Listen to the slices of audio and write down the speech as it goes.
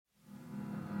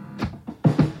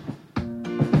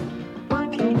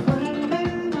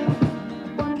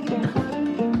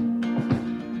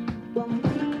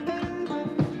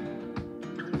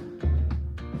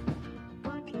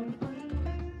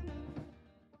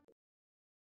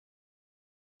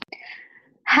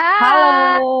Hai,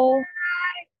 Halo,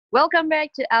 welcome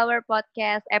back to our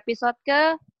podcast episode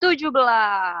ke-17.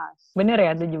 bener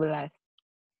ya 17?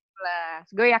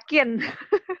 Gue yakin.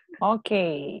 Oke,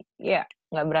 ya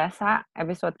nggak berasa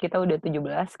episode kita udah 17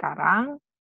 sekarang.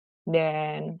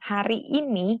 Dan hari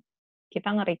ini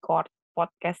kita nge-record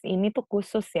podcast ini tuh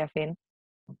khusus ya, Vin.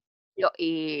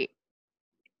 Yoi.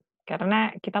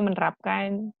 Karena kita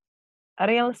menerapkan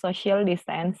real social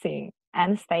distancing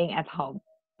and staying at home.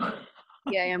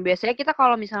 Ya, yang biasanya kita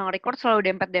kalau misalnya record selalu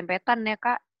dempet-dempetan ya,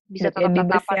 Kak. Bisa Udah kayak di bus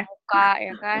tatap-tatapan ya. muka,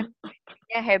 ya kan.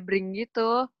 Ya, hebring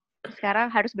gitu. Sekarang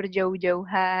harus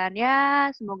berjauh-jauhan. Ya,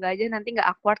 semoga aja nanti nggak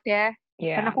awkward ya.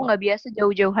 Karena Ya, aku nggak biasa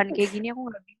jauh-jauhan kayak gini, aku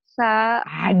nggak bisa.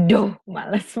 aduh,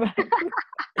 males banget.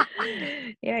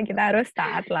 Ya, kita harus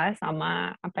taat lah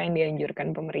sama apa yang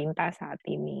dianjurkan pemerintah saat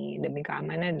ini demi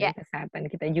keamanan dan Ya, kesehatan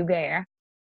kita juga ya.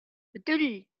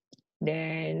 betul.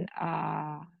 Dan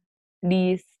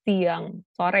di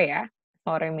sore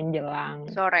menjelang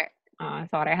Sore.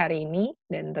 sore hari ini,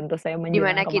 dan tentu saya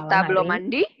menjelang Dimana ke kita malam belum hari,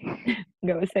 mandi.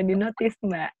 nggak usah dinotis,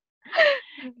 Mbak.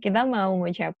 Kita mau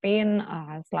ngucapin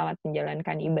selamat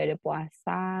menjalankan ibadah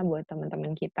puasa buat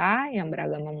teman-teman kita yang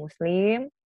beragama Muslim.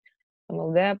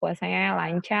 Semoga puasanya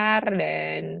lancar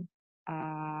dan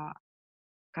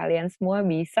kalian semua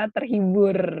bisa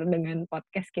terhibur dengan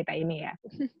podcast kita ini ya,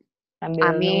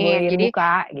 sambil Amin. nungguin Jadi,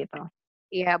 buka gitu.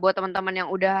 ya, buat teman-teman yang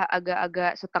udah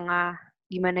agak-agak setengah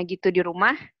gimana gitu di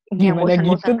rumah, yang Gimana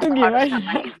gitu bosan-bosan tuh nggak tahu harus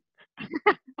gimana? ngapain,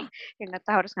 yang nggak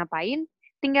tahu harus ngapain,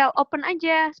 tinggal open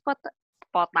aja spot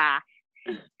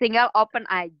tinggal open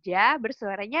aja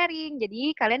bersuara nyaring.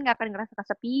 Jadi kalian nggak akan ngerasa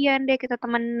kesepian deh, kita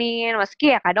temenin. Meski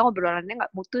ya kadang obrolannya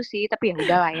nggak mutu sih, tapi ya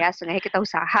udahlah ya, sengaja kita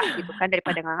usaha gitu kan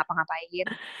daripada nggak ngapa-ngapain.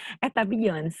 Tapi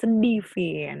jangan sedih,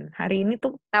 Vin. Hari ini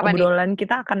tuh Kenapa nih? obrolan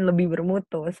kita akan lebih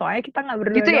bermutu. Soalnya kita nggak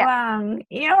berdua Gitu ya? doang.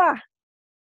 Iyalah,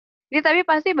 Ini tapi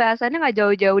pasti bahasannya nggak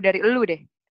jauh-jauh dari elu deh,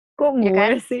 kok ya gue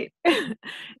kan? sih?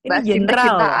 Ini Bahas general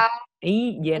loh. cinta-cintaan.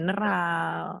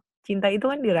 General. Cinta itu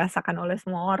kan dirasakan oleh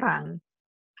semua orang.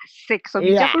 Asik, so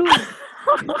Iya. bijak lu.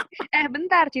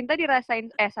 Bentar, cinta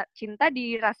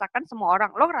dirasakan semua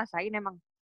orang. Lo ngerasain emang?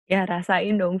 Ya,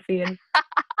 rasain dong, Vin.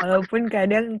 Walaupun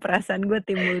kadang perasaan gue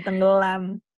timbul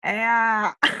tenggelam.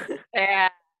 Ya. Ya,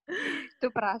 itu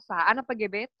perasaan apa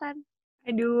gebetan?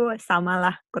 Aduh,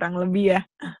 samalah kurang lebih ya.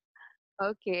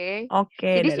 Oke.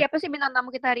 Oke, Jadi siapa sih bintang tamu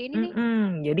kita hari ini nih?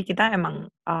 Jadi kita emang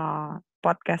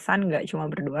podcast-an nggak cuma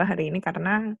berdua hari ini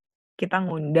karena kita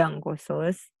ngundang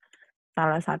khusus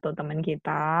salah satu teman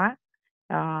kita.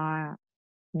 Eee,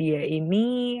 Dia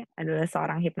ini adalah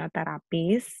seorang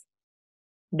hipnoterapis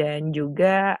dan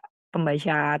juga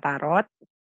pembaca tarot.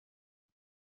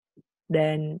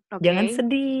 Dan jangan Oke.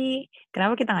 sedih,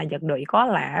 kenapa kita ngajak Doi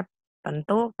collab,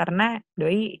 tentu karena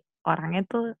Doi orangnya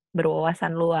tuh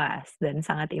berwawasan luas dan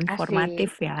sangat Asik.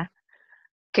 informatif ya.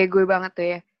 Kayak gue banget tuh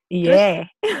ya. Terus, Iya.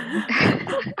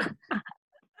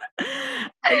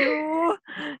 Aduh.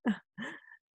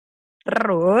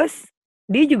 Terus,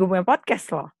 dia juga punya podcast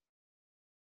loh.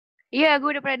 iya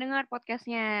gue udah pernah dengar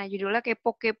podcastnya. Judulnya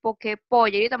Kepo Kepo Kepo.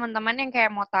 Jadi teman-teman yang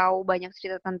kayak mau tahu banyak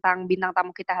cerita tentang bintang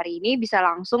tamu kita hari ini bisa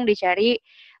langsung dicari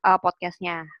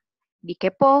podcastnya di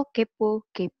Kepo Kepo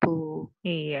Kepo.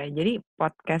 Iya, jadi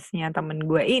podcastnya temen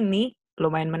gue ini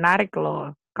lumayan menarik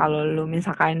loh. Kalau lu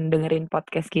misalkan dengerin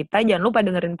podcast kita, jangan lupa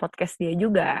dengerin podcast dia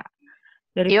juga.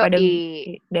 Daripada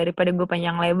Yoi. daripada gue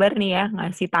panjang lebar nih ya,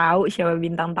 ngasih tahu siapa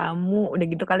bintang tamu, udah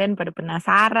gitu kalian pada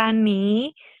penasaran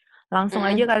nih. Langsung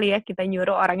aja Mm-mm. kali ya kita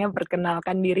nyuruh orangnya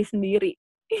perkenalkan diri sendiri.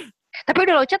 Tapi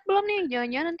udah lo chat belum nih?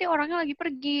 Jangan-jangan nanti orangnya lagi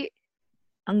pergi.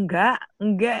 Enggak,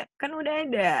 kan udah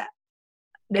ada.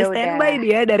 Udah Ya standby udah.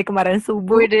 dia dari kemarin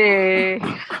subuh. Udah.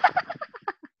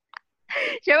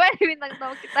 Coba nih bintang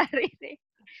tamu kita hari ini.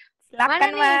 Mana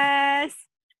Silakan, nih? Mas.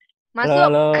 Halo, Masuk.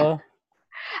 halo.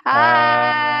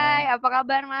 Hai, apa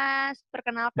kabar Mas?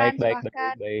 Perkenalkan, Baik, baik, baik,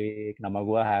 silahkan. baik. Nama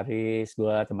gue Haris,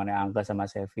 gue temannya Angga sama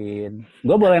Sevin.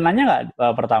 Gue boleh nanya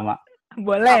nggak pertama?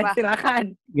 Boleh, Apa?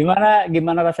 silakan.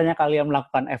 Gimana rasanya kalian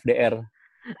melakukan FDR,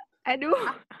 Aduh,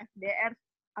 FDR.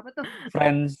 Apa tuh?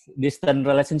 Friends Distant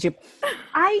Relationship?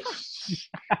 Aish,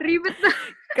 ribet tuh.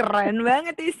 keren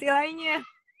banget istilahnya.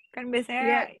 Kan Ya,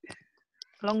 biasanya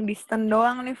long distance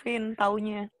doang nih, Vin,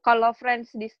 taunya. kalau friends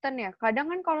distant ya, kadang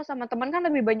kan kalau sama teman kan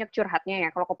lebih banyak curhatnya ya.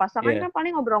 Kalau ke pasangan Iya. kan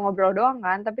paling ngobrol-ngobrol doang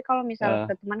kan. Tapi kalau misalnya Eh.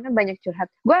 ke teman kan banyak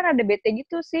curhat. Gue rada bete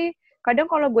gitu sih. Kadang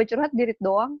kalau gue curhat dirit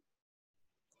doang.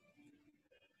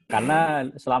 Karena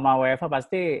selama WFH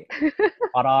pasti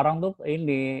orang-orang tuh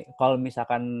ini, kalau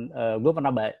misalkan gue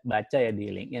pernah baca ya di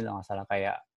LinkedIn nggak salah,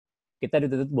 kayak kita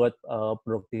dituntut buat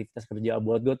produktivitas kerja.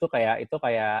 Buat gue tuh kayak itu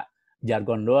kayak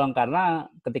jargon doang, karena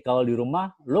ketika lo di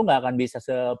rumah lo nggak akan bisa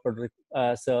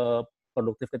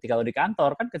seproduktif ketika lo di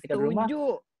kantor. Kan ketika di rumah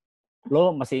Setuju.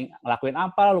 lo masih ngelakuin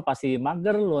apa, lo pasti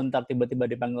mager, lo ntar tiba-tiba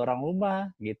dipanggil orang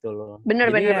rumah gitu loh. Bener.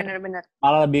 Jadi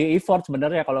malah lebih effort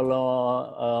sebenarnya kalau lo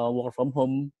work from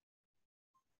home.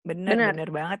 Bener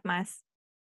banget, Mas.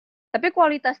 Tapi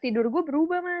kualitas tidur gue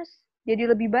berubah, Mas. Jadi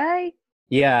lebih baik.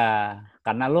 Iya,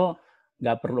 karena lo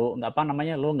nggak perlu,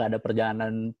 lo nggak ada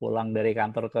perjalanan pulang dari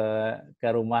kantor ke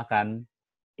rumah kan.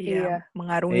 Iya.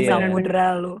 Mengarungi Iya.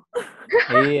 samudra lo.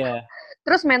 Iya.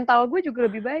 Terus mental gue juga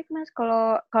lebih baik, Mas.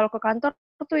 Kalau ke kantor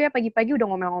tuh ya pagi-pagi udah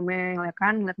ngomel-ngomel ya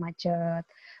kan, ngeliat macet.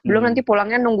 Belum nanti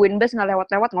pulangnya nungguin bus nggak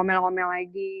lewat-lewat, ngomel-ngomel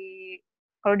lagi.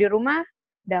 Kalau di rumah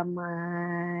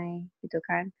damai gitu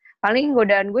kan. Paling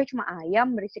godaan gue cuma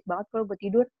ayam, berisik banget kalau gue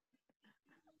tidur.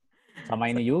 Sama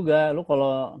ini juga, lu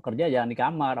kalau kerja jangan di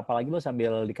kamar, apalagi lu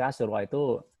sambil di kasur, wah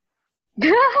itu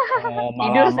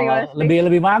Tidur sih malah pasti.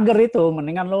 lebih mager itu.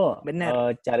 Mendingan lu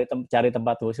Bener. cari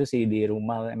tempat khusus sih di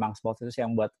rumah, emang spot khusus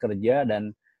yang buat kerja,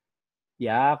 dan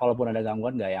ya kalaupun ada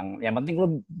gangguan nggak yang penting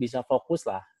lu bisa fokus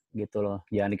lah gitu loh,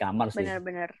 jangan di kamar sih.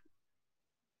 Bener.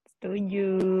 Setuju.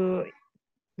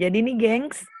 Jadi nih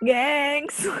gengs.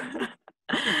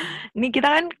 Ini kita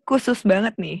kan khusus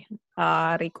banget nih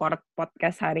record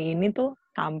podcast hari ini tuh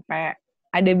sampai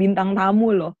ada bintang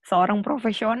tamu loh, seorang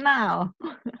profesional.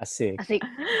 Asik.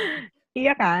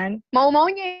 Iya kan?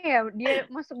 Mau-maunya ya dia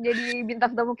masuk jadi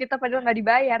bintang tamu kita padahal nggak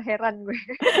dibayar, heran gue.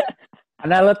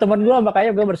 Karena lo temen gue,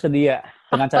 makanya gue bersedia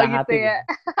dengan senang gitu hati. Ya.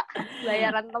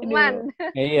 Bayaran teman.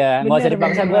 Iya, nggak usah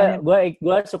dipaksa,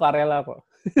 gue suka rela kok.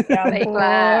 Ya ampun.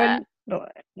 Baiklah.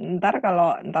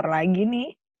 Ntar lagi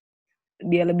nih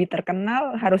dia lebih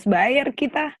terkenal, harus bayar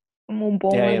kita.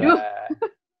 Mumpung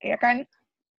ya kan,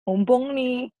 mumpung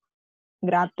nih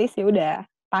gratis ya udah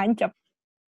tancap.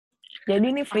 Jadi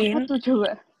nih Vin, apa tuh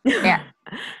coba? Ya.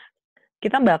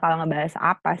 Kita bakal ngebahas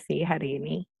apa sih hari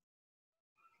ini?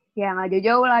 Ya nggak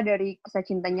jauh-jauh lah dari kisah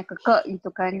cintanya Keke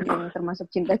gitu kan, yang termasuk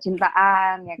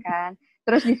cinta-cintaan ya kan.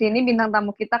 Terus di sini bintang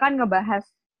tamu kita kan ngebahas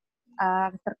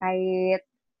terkait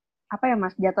apa ya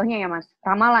Mas? Jatuhnya ya Mas,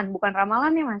 ramalan, bukan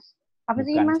ramalan ya Mas? Apa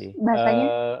sih Mas bahasanya?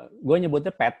 Gue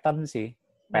nyebutnya pattern sih.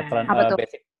 Pattern,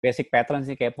 basic pattern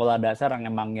sih, kayak pola dasar yang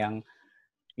emang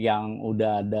yang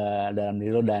udah ada dalam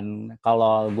diri lo. Dan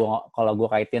kalau gue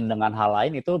kaitin dengan hal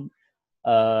lain itu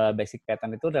basic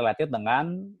pattern itu relatif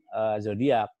dengan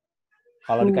zodiak.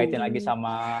 Kalau dikaitin lagi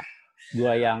sama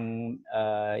gue yang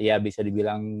ya bisa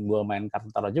dibilang gue main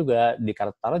kartu tarot juga, di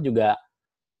kartu tarot juga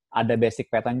ada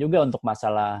basic pattern juga untuk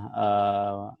masalah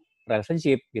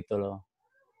relationship gitu loh.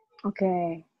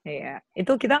 Oke. Iya,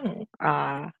 itu kita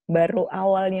baru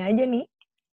awalnya aja nih.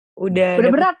 Udah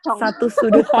berat, satu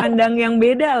sudut pandang yang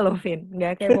beda loh, Vin.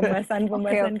 Nggak kayak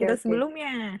pembahasan kita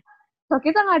sebelumnya. So,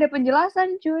 kita nggak ada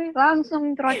penjelasan, cuy.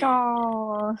 Langsung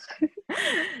terocos.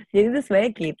 Jadi itu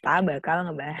sebenarnya kita bakal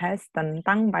ngebahas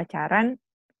tentang pacaran,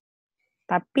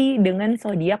 tapi dengan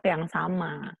zodiak yang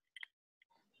sama.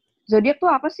 Zodiak tuh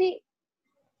apa sih?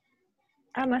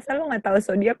 Masa lu nggak tahu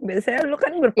zodiak? Biasanya lu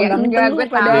kan berpegang teguh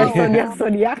pada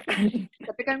zodiak-zodiakan.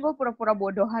 Tapi kan gue pura-pura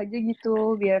bodoh aja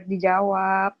gitu, biar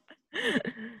dijawab.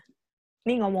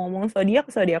 Nih ngomong-ngomong zodiak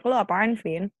lu apaan,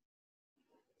 Vin?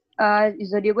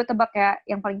 Zodiak gue tebak ya,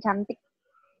 yang paling cantik.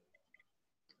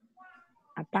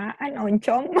 Apaan,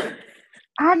 oncom?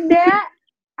 Ada.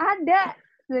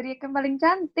 Zodiak yang paling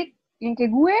cantik, yang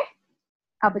kayak gue.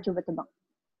 Apa coba tebak?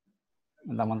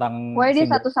 Mentang-mentang gue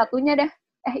dia satu-satunya dah.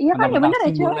 Iya kan, ya bener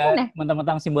ya cewek kan ya?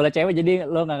 Mentang-mentang simbolnya cewek, jadi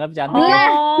lo nganggap cantik ya?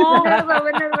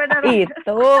 Bener.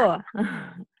 Itu.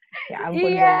 Ya ampun.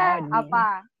 Iya,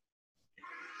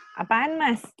 apaan,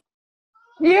 Mas?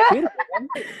 Iya.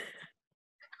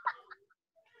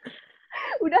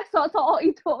 Udah sok-sok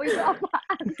itu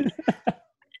apaan?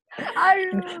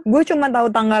 Aduh. Gue cuma tahu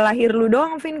tanggal lahir lu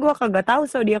doang, Vin. Gue kagak tahu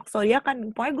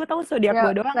zodiak-zodiakan. Pokoknya gue tahu zodiak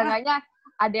gue doang. Setengahnya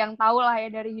ada yang tahu lah ya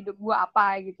dari hidup gue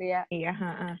apa gitu ya. Iya.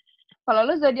 Kalau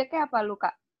lu zodiaknya apa lu,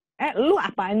 Kak? Lu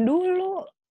apaan dulu?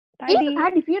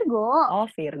 Tadi Virgo. Oh,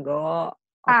 Virgo.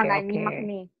 Nggak nyimak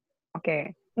nih.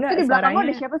 Oke. Itu di belakang lo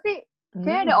ada siapa sih?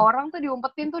 Kayaknya ada orang tuh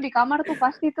diumpetin tuh di kamar tuh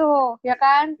pasti tuh, ya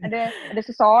kan? Ada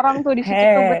seseorang tuh di situ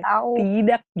tuh, gue tahu.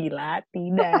 Tidak, gila,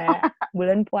 tidak.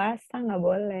 Bulan puasa nggak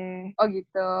boleh. Oh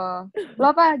gitu. Lo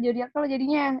apa zodiak lo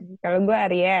jadinya? Kalau gue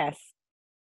Aries.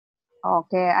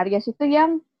 Oke, Aries itu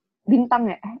yang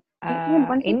bintang ya?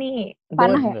 Ini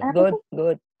panah ya?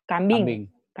 Good.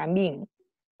 Kambing.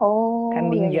 Oh.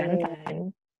 Kambing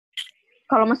jantan.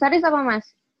 Kalau Mas Aries apa, Mas?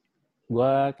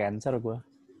 Gue Cancer, gue.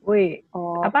 Wih,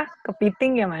 apa?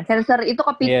 Kepiting ya, Mas? Cancer itu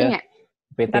kepiting ya?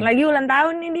 Kepiting. Ntar lagi ulang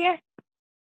tahun nih dia.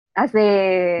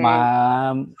 Asik.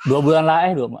 2 bulan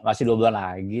lagi, masih 2 bulan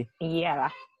lagi.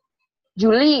 Iyalah.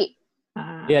 Juli.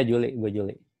 Iya, Juli, gue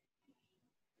Juli.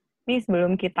 Nih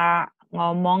sebelum kita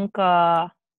ngomong ke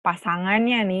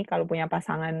pasangannya nih, kalau punya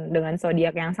pasangan dengan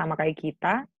zodiak yang sama kayak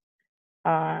kita,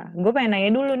 gue pengen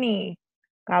nanya dulu nih,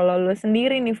 kalau lo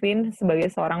sendiri nih, Vin, sebagai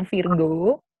seorang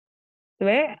Virgo,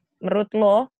 sebenarnya menurut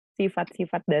lo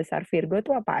sifat-sifat dasar Virgo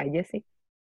tuh apa aja sih?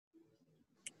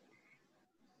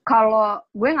 Kalau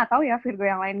gue nggak tahu ya Virgo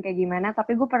yang lain kayak gimana,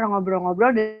 tapi gue pernah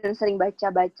ngobrol-ngobrol dan sering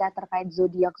baca-baca terkait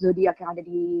zodiak yang ada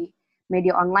di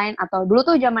media online, atau dulu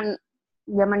tuh zaman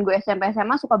gue SMP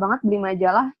SMA suka banget beli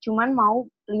majalah cuman mau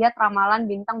lihat ramalan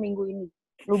bintang minggu ini.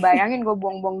 Lu bayangin gue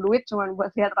buang-buang duit cuman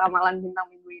buat lihat ramalan bintang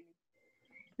minggu ini.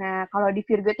 Nah, kalau di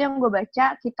Virgo itu yang gue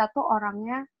baca, kita tuh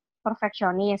orangnya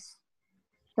perfeksionis.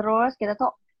 Terus kita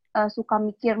tuh suka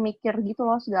mikir-mikir gitu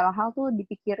loh, segala hal tuh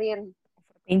dipikirin.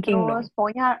 Thinking Terus dong.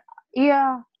 pokoknya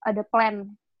iya ada plan.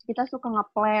 Kita suka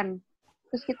nge-plan.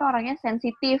 Terus kita orangnya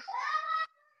sensitif.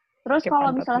 Terus Kayak kalau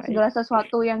pantat misalnya bayi. segala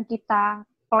sesuatu yang kita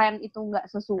plan itu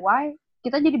nggak sesuai,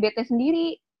 kita jadi bete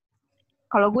sendiri.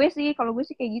 Kalau gue sih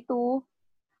kayak gitu.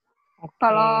 Oke.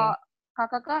 Kalau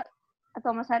kakak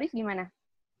atau Mas Haris gimana?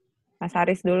 Mas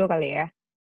Haris dulu kali ya.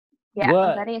 Ya, Gue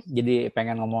Mas Haris. jadi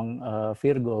pengen ngomong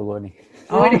Virgo gue nih.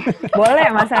 Oh,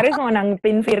 boleh Mas Haris mau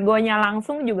nanggepin Virgonya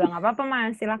langsung juga nggak apa-apa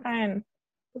Mas, silakan.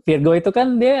 Virgo itu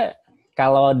kan dia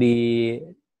kalau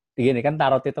gini kan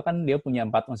tarot itu kan dia punya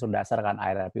 4 unsur dasar kan,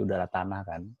 air, api, udara, tanah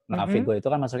kan. Nah, Virgo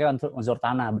itu kan masuknya unsur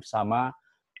tanah bersama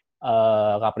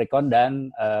Capricorn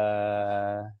dan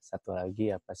satu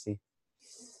lagi apa sih?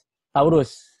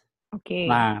 Taurus. Oke.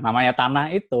 Nah, namanya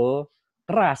tanah itu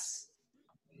keras.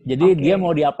 Jadi dia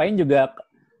mau diapain juga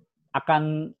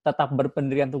akan tetap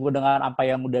berpendirian teguh dengan apa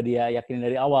yang udah dia yakini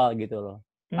dari awal gitu loh.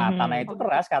 Nah, tanah itu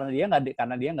keras karena dia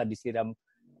nggak disiram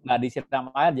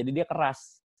air, jadi dia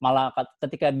keras. Malah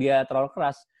ketika dia terlalu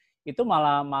keras, itu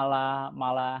malah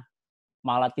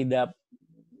tidak,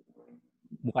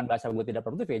 bukan bahasa gue tidak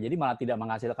produktif ya, jadi malah tidak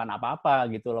menghasilkan apa-apa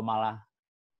gitu loh, malah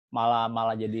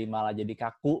jadi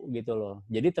kaku gitu loh.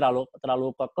 Jadi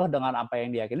terlalu kekeh dengan apa yang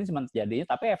diyakini cuma terjadinya,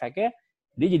 tapi efeknya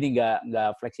dia jadi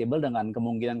nggak fleksibel dengan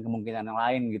kemungkinan yang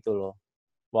lain gitu loh.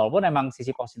 Walaupun emang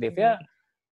sisi positifnya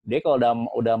dia kalau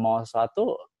udah mau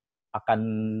sesuatu akan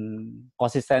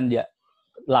konsisten dia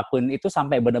lakuin itu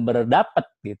sampai benar-benar dapet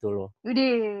gitu loh.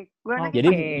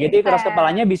 Jadi keras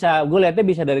kepalanya gue lihatnya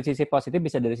bisa dari sisi positif,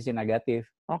 bisa dari sisi negatif.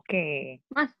 Oke.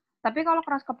 Mas, tapi kalau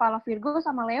keras kepala Virgo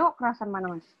sama Leo kerasan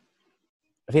mana Mas?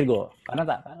 Virgo,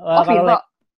 karena Virgo.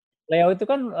 Leo itu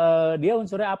kan dia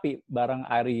unsurnya api, bareng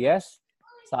Aries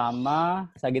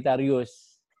sama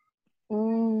Sagittarius.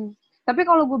 Tapi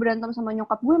kalau gue berantem sama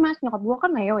nyokap gue Mas, nyokap gue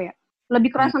kan Leo ya,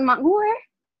 lebih kerasan mak gue.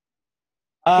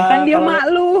 Kan dia mak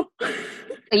lu.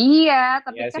 Iya,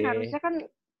 tapi iya kan sih. harusnya kan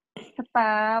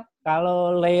tetap.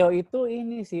 Kalau Leo itu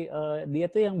ini sih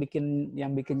dia tuh yang bikin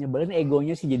nyebelin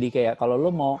egonya sih, jadi kayak kalau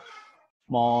lo mau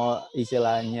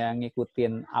istilahnya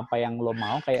ngikutin apa yang lo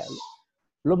mau, kayak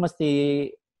lo mesti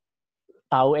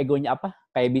tahu egonya apa,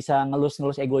 kayak bisa ngelus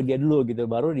ego dia dulu gitu,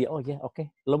 baru dia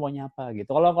oke, lo maunya apa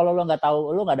gitu. Kalau lo nggak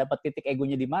tahu, lo nggak dapet titik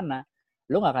egonya di mana,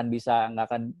 lo nggak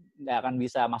akan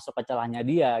bisa masuk ke celahnya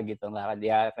dia gitu, nggak akan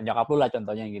dia nyokap lo lah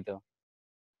contohnya gitu.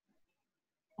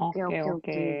 Oke.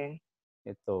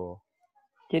 Itu.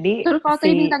 Jadi terus kalau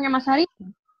tadi bintangnya Mas Hari,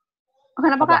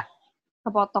 kenapa Kak?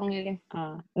 Kepotong ya?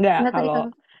 Enggak,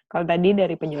 kalau tadi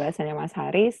dari penjelasannya Mas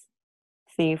Haris,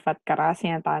 sifat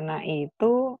kerasnya tanah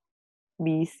itu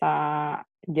bisa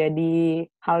jadi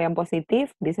hal yang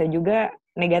positif, bisa juga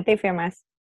negatif ya Mas?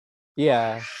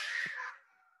 Iya.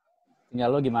 Tinggal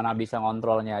lo gimana bisa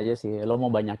ngontrolnya aja sih. Lo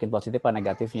mau banyakin positif apa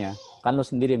negatifnya. Kan lo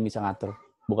sendiri yang bisa ngatur,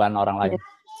 bukan orang lain.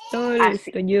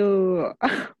 Setuju.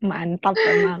 Mantap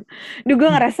emang. Duh, gue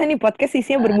ngerasa nih podcast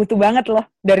isinya bermutu banget loh.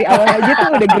 Dari awal aja tuh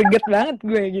udah greget banget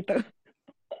gue gitu.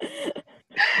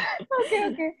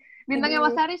 Oke. Bintangnya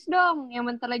Mas Haris dong, yang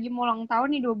bentar lagi mau ulang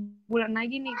tahun nih, 2 bulan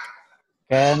lagi nih.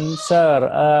 Cancer.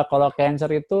 Kalau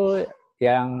Cancer itu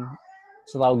yang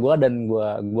setahu gue dan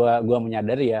gue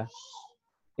menyadari ya,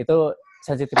 itu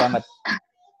sensitif banget.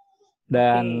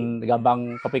 Dan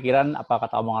gampang kepikiran apa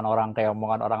kata omongan orang, kayak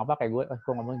omongan orang apa, kayak gue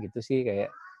kok ngomong gitu sih,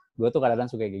 kayak gue tuh kadang-kadang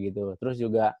suka kayak gitu. Terus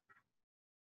juga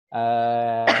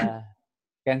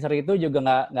Cancer itu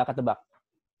juga nggak ketebak.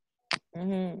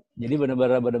 Jadi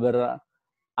bener-bener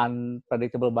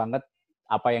unpredictable banget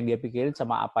apa yang dia pikirin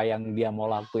sama apa yang dia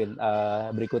mau lakuin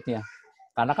berikutnya.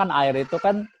 Karena kan air itu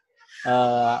kan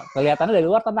kelihatannya dari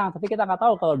luar tenang, tapi kita nggak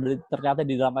tahu kalau ternyata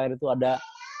di dalam air itu ada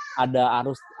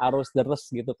arus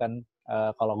deres gitu kan,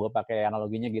 kalau gue pakai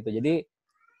analoginya gitu. Jadi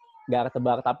nggak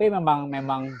ketebak. Tapi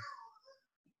memang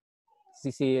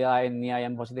sisi lainnya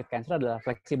yang positif Cancer adalah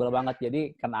fleksibel banget.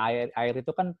 Jadi kan air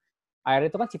itu kan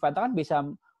sifatnya kan bisa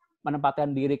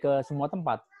menempatkan diri ke semua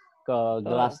tempat. Ke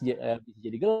gelas bisa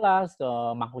jadi gelas, ke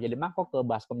mangkok jadi mangkok, ke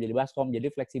baskom jadi baskom, jadi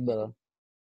fleksibel.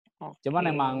 Cuman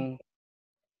emang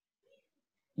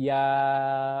ya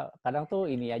kadang tuh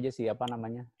ini aja sih apa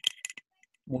namanya,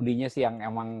 moodinya sih yang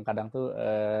emang kadang tuh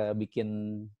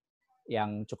bikin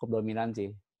yang cukup dominan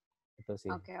sih itu sih.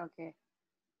 Oke.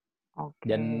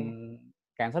 Dan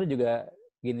Cancer juga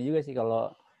gini juga sih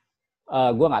kalau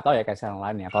gue nggak tahu ya Cancer yang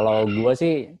lain ya.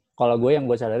 Kalau gue yang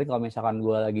gue sadari kalau misalkan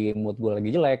gue lagi mood gue lagi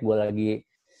jelek, gue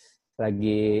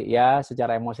lagi ya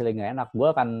secara emosi lagi nggak enak, gue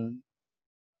akan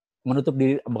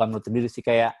bukan menutup diri sih,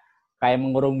 kayak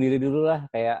mengurung diri dulu lah,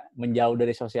 kayak menjauh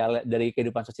dari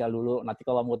kehidupan sosial dulu. Nanti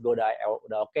kalau mood gue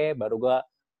udah oke, baru gue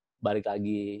balik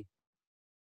lagi.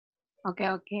 Oke.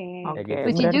 Gitu.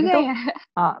 Lucu juga ya.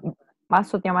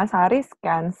 Maksudnya Mas Haris,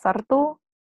 Cancer tuh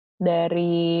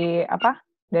dari apa?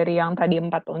 Dari yang tadi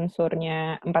 4 unsur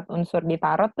di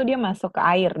tarot tuh dia masuk ke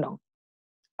air dong.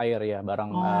 Air ya, bareng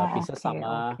Pisces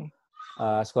sama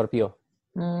Scorpio.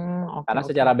 Karena Oke.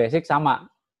 secara basic sama.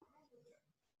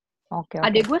 Oke.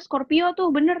 Adek gue Scorpio tuh,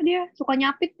 bener dia suka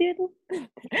nyapit dia tuh.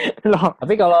 Loh.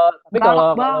 Tapi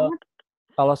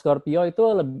kalau Scorpio itu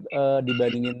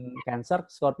dibandingin Cancer,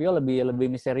 Scorpio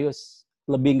lebih misterius,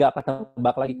 lebih nggak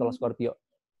ketebak lagi kalau Scorpio.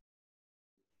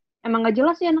 Emang nggak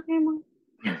jelas sih anaknya emang.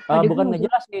 Bukan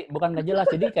nggak jelas.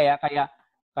 Jadi kayak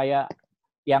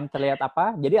yang terlihat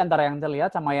apa? Jadi antara yang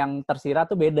terlihat sama yang tersirat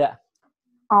tuh beda.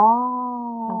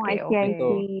 Oh, I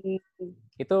see.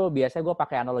 Itu biasanya gue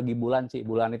pakai analogi bulan sih.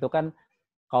 Bulan itu kan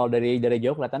kalau dari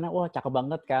jauh kelihatannya wah cakep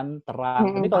banget kan,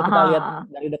 terang. Tapi kalau kita lihat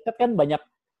dari dekat kan banyak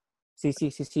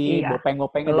sisi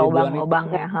bopeng-bopengnya dari bulan itu.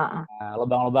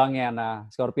 Lubang-lubangnya. Nah,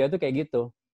 Scorpio itu kayak gitu.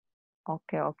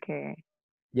 Oke.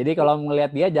 Jadi kalau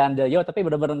ngelihat dia jangan dari jauh, tapi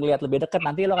benar-benar ngelihat lebih dekat,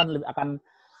 nanti lo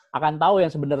akan tahu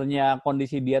yang sebenarnya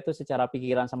kondisi dia tuh secara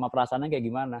pikiran sama perasaannya kayak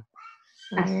gimana.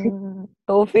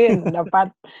 Tuh Vin,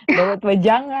 dapat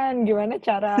wejangan gimana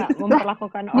cara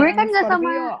memperlakukan orang kan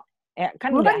Scorpio.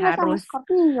 Kan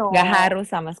nggak harus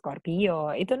sama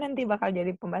Scorpio. Itu nanti bakal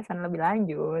jadi pembahasan lebih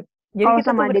lanjut. Jadi kalau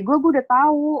sama adik gue udah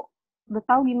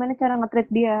tahu gimana cara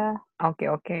nge-treat dia.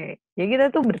 Oke. Jadi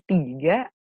kita tuh bertiga.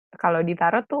 Kalau di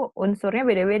tarot tuh unsurnya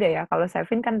beda-beda ya. Kalau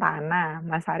Sevin kan tanah,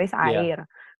 Mas Haris air.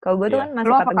 Kalau gue tuh kan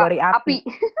masuk kategori api.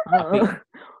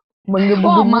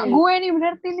 Wah, mak gue nih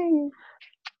berarti nih.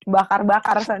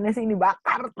 Bakar sana sini,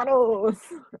 bakar terus.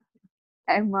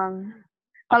 Emang.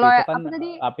 Kalau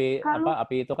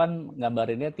api itu kan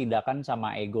gambarinnya tindakan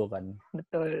sama ego kan.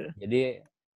 Betul. Jadi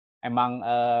emang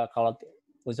kalau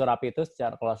unsur api itu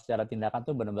secara tindakan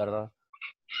tuh benar-benar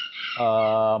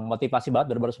motivasi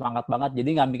banget, benar-benar semangat banget. Jadi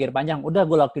nggak mikir panjang, udah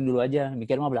gue lakuin dulu aja,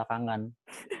 mikir mah belakangan.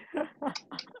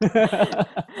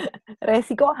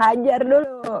 Resiko hajar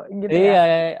dulu gitu ya. Iya.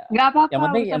 Nggak apa-apa.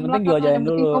 Yang penting gue jalanin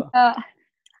dulu.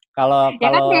 Kalau ya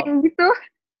kan kayak gitu.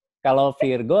 Kalau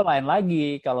Virgo lain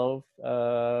lagi. Kalau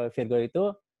Virgo itu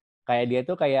kayak dia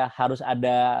tuh kayak harus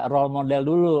ada role model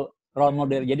dulu. Role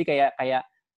model. Jadi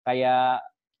kayak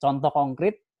contoh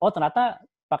konkret. Oh ternyata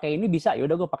pakai ini bisa. Ya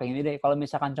udah gue pakai ini deh. Kalau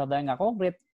misalkan contohnya nggak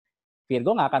konkret,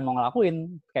 Virgo nggak akan mau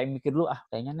ngelakuin. Kayak mikir dulu,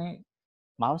 kayaknya nih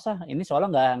males ini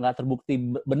soalnya nggak terbukti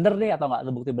bener deh atau nggak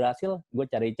terbukti berhasil. Gue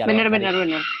cari. Bener.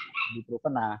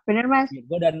 Nah, bener Mas.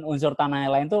 Virgo dan unsur tanah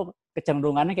yang lain tuh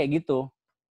kecenderungannya kayak gitu.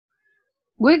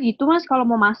 Gue gitu Mas, kalau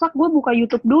mau masak gue buka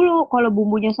YouTube dulu. Kalau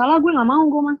bumbunya salah gue nggak mau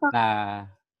gue masak.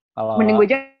 Nah, kalau mending gue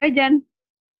jajan.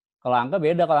 Kalau Angka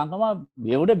beda, kalau Angka mah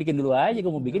ya udah bikin dulu aja, gue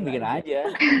mau bikin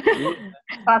aja.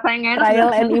 Rasanya enak.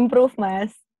 Trial and improve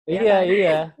Mas. Iya.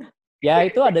 Ya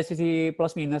itu ada sisi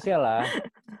plus minusnya lah.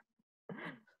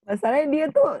 Masalahnya dia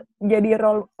tuh jadi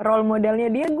role modelnya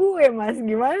dia gue Mas,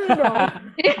 gimana dong?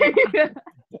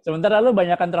 Sementara lu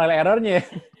banyakan trial errornya.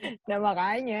 Nah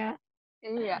makanya.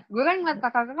 Iya, gue kan ngeliat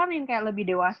kakak kan yang kayak lebih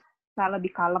dewasa,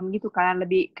 lebih kalem gitu kan,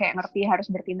 lebih kayak ngerti harus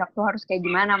bertindak tuh harus kayak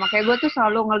gimana. Makanya gue tuh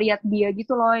selalu ngeliat dia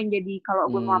gitu loh, yang jadi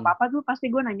kalau gue mau apa-apa tuh pasti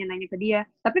gue nanya-nanya ke dia.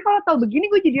 Tapi kalau tahu begini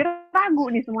gue jadi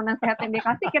ragu nih semua nasihat yang dia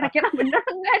kasih kira-kira bener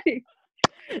enggak sih?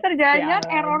 Terjangan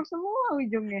error semua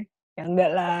ujungnya. Ya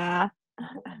enggak lah.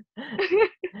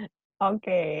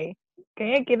 Oke.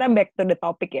 Kayaknya kita back to the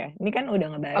topic ya. Ini kan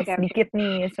udah ngebahas sedikit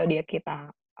nih zodiak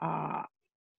kita.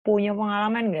 Punya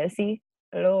pengalaman nggak sih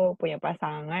lo punya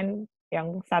pasangan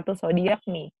yang satu zodiak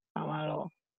nih sama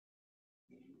lo?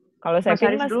 Kalau saya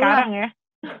pikir mas sekarang ya.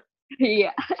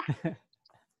 Iya.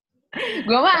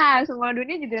 Gue mah semua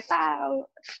dunia juga tahu.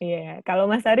 Iya. Kalau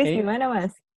Mas Haris gimana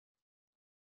Mas?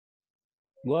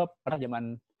 Gue pernah zaman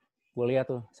kuliah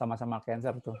tuh sama-sama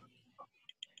Cancer tuh.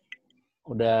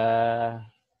 Udah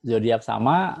zodiak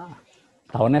sama,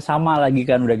 tahunnya sama lagi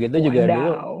kan, udah gitu juga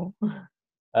dulu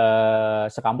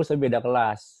sekampus tapi beda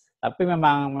kelas. Tapi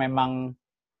memang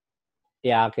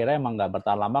ya akhirnya emang nggak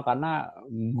bertahan lama karena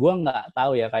gue nggak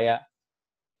tahu ya kayak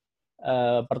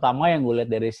pertama yang gue lihat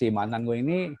dari si mantan gue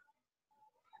ini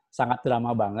sangat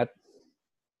drama banget.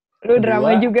 Lu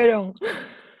drama juga dong.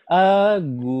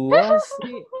 Gue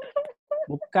sih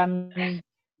bukan,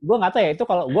 gue nggak tahu ya itu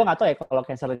kalau gue nggak tahu ya kalau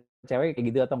Cancer cewek kayak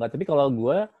gitu atau enggak. Tapi kalau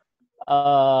gue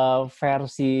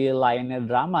versi lainnya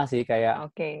drama sih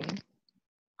kayak.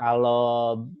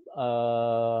 Kalau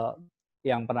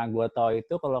yang pernah gue tahu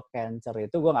itu kalau Cancer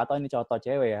itu gue nggak tahu ini cowok atau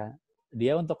cewek ya.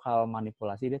 Dia untuk hal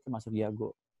manipulasi dia termasuk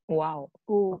jago. Wow.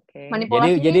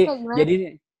 Manipulasi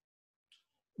Jadi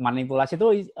manipulasi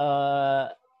itu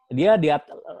dia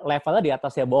levelnya di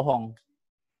atasnya bohong.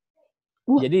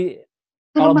 Jadi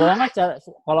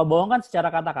kalau bohong kan secara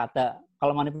kata-kata,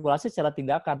 kalau manipulasi secara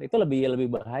tindakan itu lebih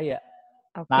bahaya.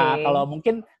 Nah, kalau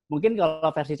mungkin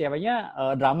kalau versi ceweknya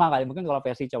drama kali, mungkin kalau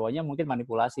versi cowoknya mungkin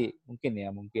manipulasi,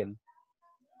 mungkin.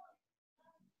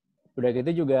 Udah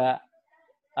gitu juga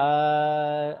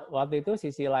waktu itu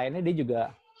sisi lainnya dia juga.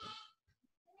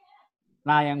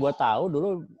 Nah, yang gue tahu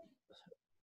dulu,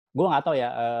 gue nggak tahu ya,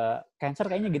 Cancer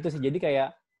kayaknya gitu sih. Jadi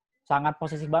kayak sangat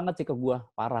posesif banget sih ke gue,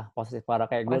 posesif parah.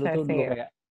 Kayak gue tuh dulu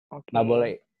kayak nggak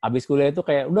boleh. Abis kuliah itu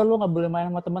kayak udah lu nggak boleh main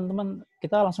sama teman-teman,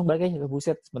 kita langsung balik aja.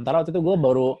 Buset. Sementara waktu itu gue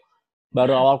baru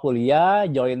awal kuliah,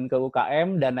 join ke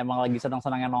UKM dan emang lagi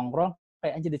senang-senangnya nongkrong,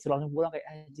 kayak anjir disuruh langsung pulang, kayak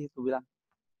anjir gue bilang,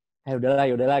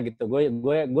 udahlah gitu.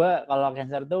 Gue kalau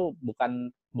Cancer tuh bukan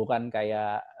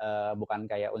kayak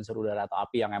unsur udara atau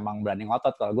api yang emang berani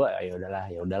ngotot. Kalau gue ya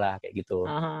udahlah kayak gitu.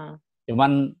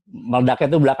 Cuman meledaknya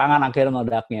tuh belakangan, akhirnya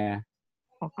meledaknya.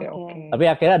 Tapi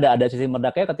akhirnya ada sisi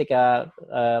meledaknya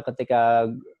ketika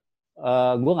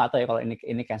gue nggak tahu ya kalau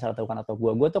ini Cancer atau bukan atau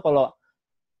gue tuh kalau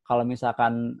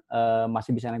misalkan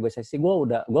masih bisa negosiasi,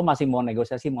 gue masih mau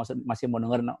negosiasi, masih mau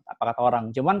dengerin apa kata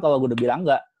orang. Cuman kalau gue udah bilang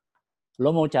enggak,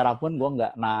 lo mau cara pun gue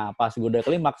enggak. Nah, pas gue udah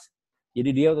klimaks, jadi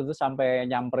dia waktu itu sampai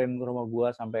nyamperin ke rumah gue,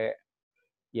 sampai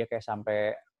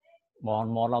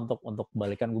mohon untuk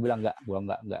balikan. Gue bilang gue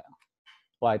enggak.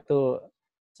 Wah, itu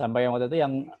sampai yang waktu itu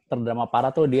yang terdrama parah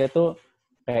tuh, dia tuh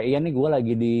kayak iya nih gue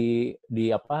lagi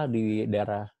di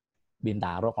daerah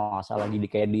Bintaro kalau nggak salah, lagi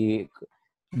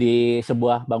di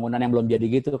sebuah bangunan yang belum jadi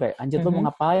gitu, kayak anjir lu mau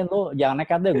ngapain, lu jangan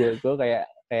nekat deh. Gue kayak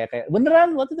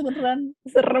beneran waktu itu beneran.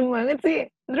 Serem banget sih.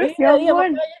 Terus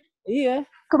iya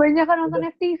kebanyakan nonton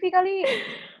FTV kali.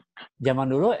 Zaman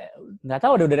dulu nggak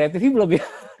tahu udah FTV belum ya.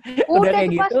 Udah kayak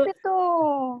gitu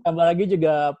tuh. Tambah lagi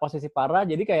juga posisi parah,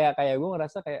 jadi kayak gue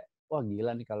ngerasa kayak wah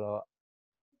gila nih kalau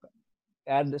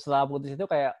ya setelah putus itu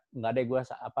kayak nggak deh gue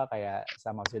kayak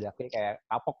sama Zodiac kayak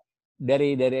kapok.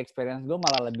 Dari experience gue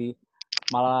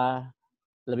malah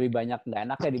lebih banyak nggak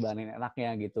enaknya dibanding enaknya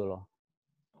gitu loh.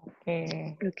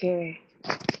 Oke.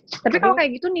 Tapi kalau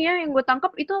kayak gitu nih ya, yang gue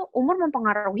tangkap itu umur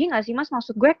mempengaruhi nggak sih Mas?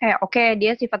 Maksud gue kayak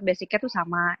dia sifat basicnya tuh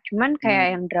sama, cuman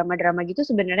kayak yang drama-drama gitu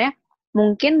sebenarnya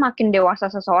mungkin makin dewasa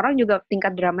seseorang juga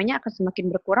tingkat dramanya akan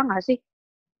semakin berkurang nggak sih?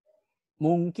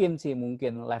 Mungkin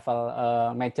level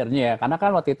mature-nya ya, karena kan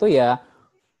waktu itu ya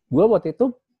gue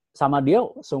sama dia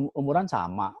umuran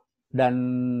sama, dan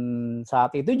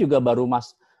saat itu juga baru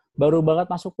banget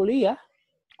masuk kuliah.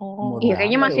 Iya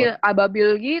kayaknya masih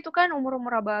ababil gitu kan,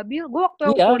 umur-umur ababil. Gue waktu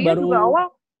kuliah juga awal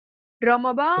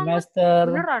drama banget,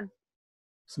 beneran.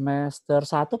 Semester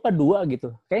 1 apa 2 gitu.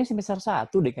 Kayaknya semester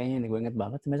 1 deh kayaknya nih, gue inget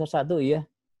banget. Semester 1 iya.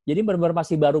 Jadi bener-bener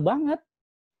masih baru banget.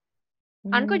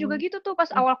 Anko juga gitu tuh,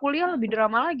 pas awal kuliah lebih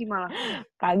drama lagi malah.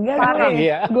 Kagak gue.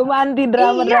 Gue anti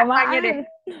drama-drama. Tanya deh.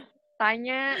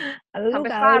 Sampai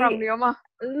sekarang dia mah.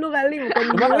 Lu kali bukan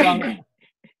gue. Emang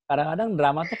kadang-kadang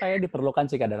drama tuh kayak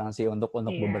diperlukan sih kadang sih untuk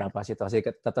beberapa situasi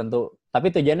tertentu.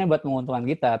 Tapi tujuannya buat menguntungkan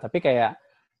kita. Tapi kayak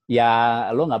ya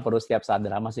lu nggak perlu setiap saat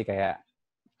drama sih, kayak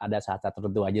ada saat-saat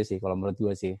tertentu aja sih kalau menurut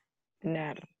gue sih.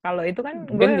 Benar. Kalau itu kan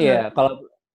mungkin kalau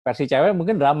versi cewek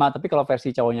mungkin drama, tapi kalau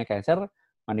versi cowoknya Cancer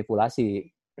manipulasi.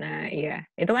 Nah iya,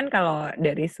 itu kan kalau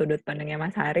dari sudut pandangnya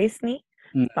Mas Haris nih,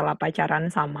 setelah pacaran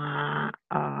sama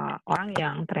orang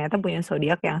yang ternyata punya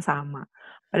zodiak yang sama,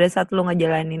 pada saat lu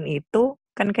ngejalanin itu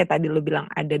kan kayak tadi lu bilang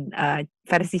ada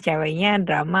versi ceweknya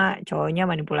drama, cowoknya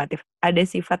manipulatif. Ada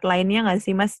sifat lainnya nggak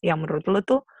sih Mas yang menurut lu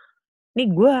tuh, nih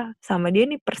gue sama dia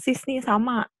nih persis nih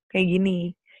sama kayak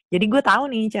gini. Jadi gue tahu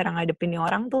nih cara ngadepin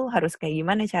orang tuh harus kayak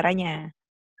gimana caranya.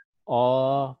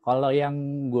 Oh, kalau yang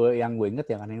gue inget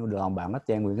ya, karena ini udah lama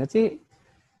banget, yang gue inget sih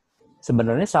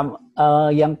sebenarnya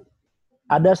yang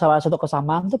ada salah satu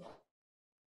kesamaan tuh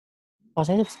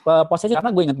posesif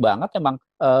karena gue inget banget emang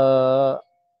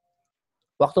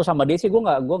waktu sama dia sih gue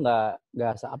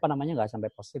nggak sampai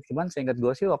posesif. Cuman seingat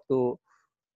gue sih waktu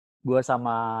gue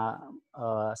sama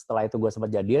setelah itu gue sempat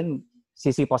jadian,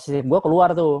 sisi positif gue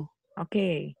keluar tuh.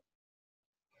 Oke.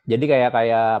 Jadi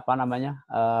kayak apa namanya,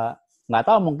 nggak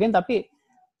tahu mungkin tapi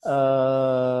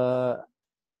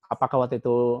apakah waktu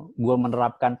itu gue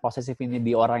menerapkan posesif ini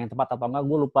di orang yang tepat atau enggak,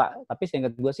 gue lupa. Tapi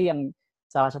seingat gue sih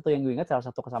salah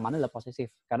satu kesamaannya adalah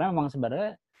posesif. Karena memang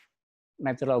sebenarnya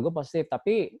natural gue positif,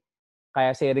 tapi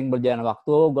kayak seiring berjalan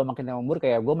waktu, gue makin umur,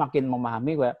 kayak gue makin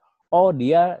memahami kayak, oh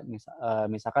dia,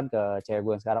 misalkan ke cewek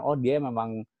gue yang sekarang, oh dia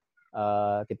memang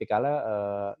tipikalnya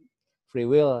free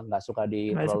will, nggak suka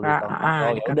Nggak terlalu suka dikontrol. Ya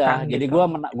udah, dikekang jadi gitu.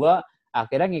 gue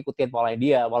akhirnya ngikutin pola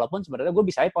dia, walaupun sebenarnya gue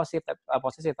bisa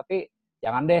posesif, tapi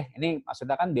jangan deh, ini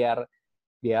maksudnya kan biar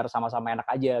sama-sama enak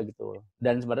aja gitu.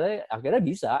 Dan sebenarnya akhirnya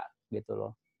bisa gitu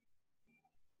loh.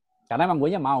 Karena emang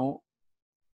gue mau.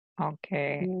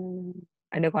 Oke.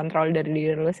 Ada kontrol dari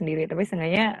diri lu sendiri, tapi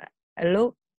seenggaknya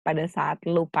lu pada saat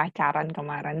lu pacaran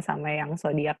kemarin sama yang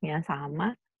zodiaknya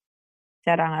sama,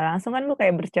 secara nggak langsung kan lu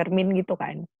kayak bercermin gitu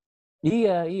kan?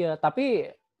 Iya.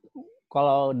 Tapi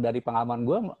kalau dari pengalaman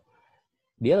gue,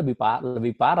 dia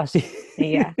lebih parah sih.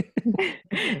 Iya.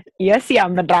 Iya sih,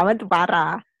 Ampun Rama tuh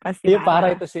parah. Pasti Iya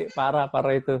parah parah. itu sih,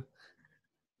 parah itu.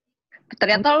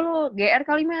 Ternyata lu GR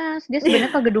kali Mas. Dia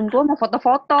sebenarnya ke gedung tua mau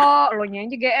foto-foto. Lo nya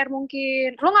aja GR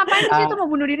mungkin. Lo ngapain ke situ mau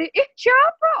bunuh diri? Ih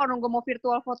siapa? Orang gue mau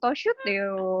virtual photoshoot deh.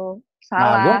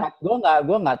 Salah. Nah,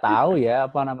 gue nggak tahu ya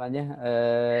apa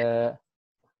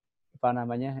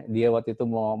namanya dia waktu itu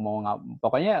mau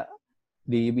pokoknya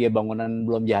di bangunan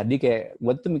belum jadi, kayak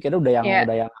gue tuh mikirnya udah yang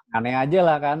aneh aja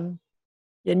lah kan.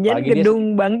 Jangan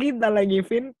gedung Bang kita lagi,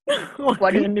 Vin.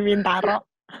 Waktu yang di Bintaro.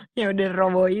 Ya udah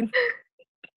roboin.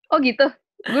 Oh gitu?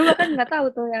 Gue bahkan nggak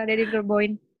tahu tuh yang ada di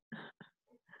Gerboin.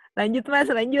 Lanjut Mas,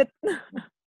 lanjut.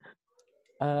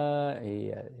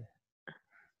 Iya.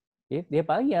 Dia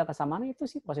paling ya kesamaan itu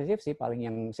sih posesif sih paling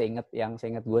yang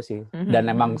seinget gue sih.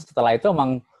 Dan emang setelah itu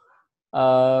emang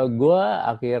gue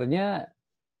akhirnya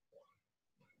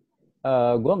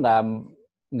gue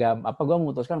gue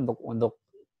memutuskan untuk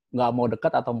nggak mau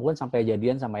dekat atau mungkin sampai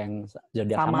jadian sama yang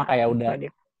Zodiac sama kayak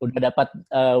udah dapat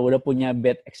udah punya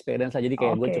bad experience lah, jadi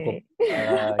kayak gue cukup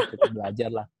belajar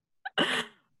lah.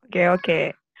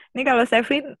 Oke. Ini kalau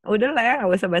Sevin udah lah ya,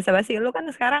 nggak usah basa-basi. Lu kan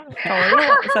sekarang cowok lu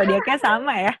zodiaknya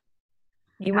sama ya.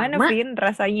 Gimana sama. Vin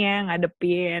rasanya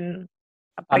ngadepin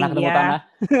tanah ketemu tanah?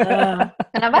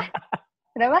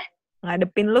 Kenapa?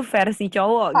 Ngadepin lu versi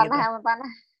cowok tanah gitu. Tanah sama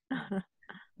tanah.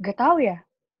 Gak tahu ya.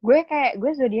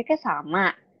 Gue zodiaknya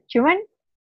sama. Cuman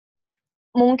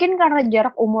mungkin karena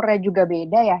jarak umurnya juga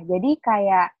beda ya. Jadi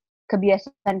kayak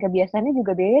kebiasaan-kebiasaannya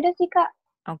juga beda sih, Kak.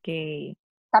 Oke.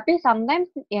 Tapi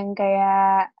sometimes yang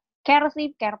kayak care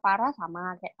parah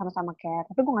sama-sama care.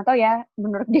 Tapi gue gak tahu ya,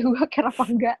 menurut dia gue care apa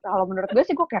enggak. Kalau menurut gue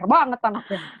sih gue care banget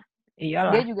anaknya.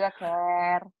 Iyalah. Dia juga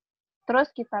care.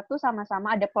 Terus kita tuh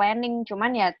sama-sama ada planning.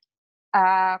 Cuman ya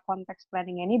konteks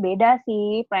planningnya ini beda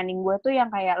sih. Planning gue tuh yang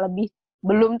kayak lebih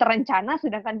belum terencana,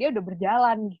 sedangkan dia udah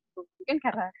berjalan gitu. Mungkin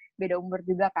karena beda umur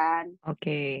juga kan.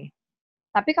 Oke.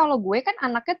 Tapi kalau gue kan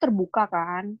anaknya terbuka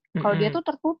kan. Kalau dia tuh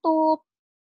tertutup.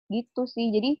 Gitu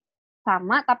sih. Jadi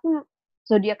sama, tapi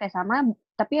zodiaknya sama,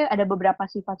 tapi ada beberapa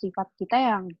sifat-sifat kita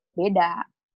yang beda.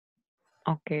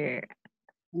 Oke.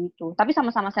 Gitu. Tapi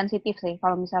sama-sama sensitif sih.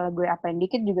 Kalau misalnya gue apain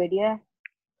dikit juga dia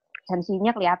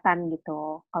sensinya kelihatan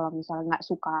gitu. Kalau misalnya nggak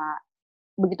suka.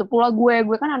 Begitu pula gue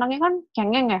kan anaknya kan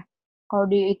cengeng ya. Kalau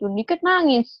dia itu dikit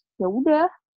nangis, ya udah.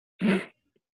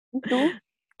 Itu.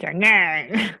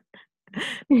 Cengeng.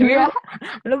 Iya.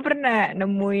 Lu pernah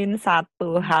nemuin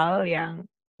satu hal yang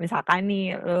misalkan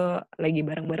nih lu lagi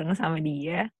bareng-bareng sama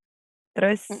dia,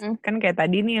 terus kan kayak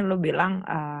tadi nih lu bilang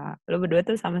lu berdua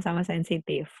tuh sama-sama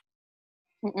sensitif.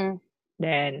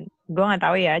 Dan gue nggak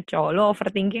tahu ya cowok lu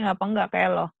overthinking apa enggak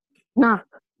kayak lo. Nah,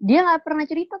 dia nggak pernah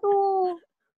cerita tuh.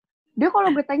 Dia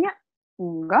kalau gue tanya,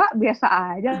 enggak, biasa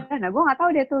aja. Nah, gue nggak tahu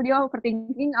dia tuh dia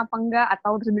overthinking apa enggak,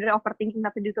 atau sebenarnya overthinking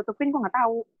tapi ditutupin, gue nggak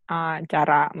tahu.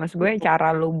 Maksud gue cara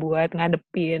lu buat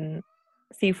ngadepin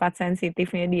sifat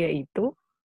sensitifnya dia itu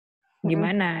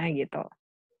gimana gitu.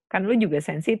 Kan lu juga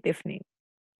sensitif nih.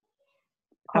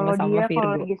 Kalau dia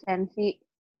kalau lagi sensi,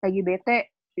 lagi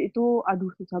bete, itu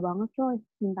aduh susah banget coy.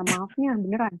 Minta maafnya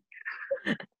beneran.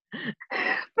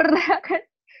 Pernah kan?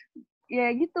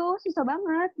 Ya gitu, susah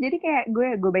banget. Jadi kayak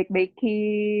gue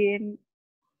baik-baikin.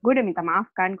 Gue udah minta maaf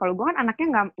kan. Kalau gue kan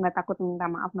anaknya nggak takut minta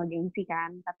maaf, nggak gengsi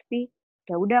kan. Tapi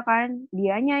ya udah kan,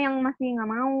 dianya yang masih nggak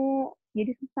mau.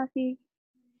 Jadi susah sih.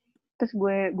 Terus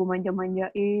gue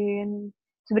manja-manjain.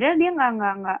 sebenarnya dia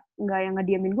nggak yang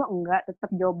ngediamin gue, enggak,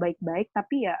 tetap jawab baik-baik,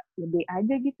 tapi ya B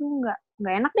aja gitu,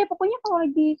 nggak enak deh pokoknya kalau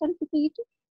lagi sensitif itu.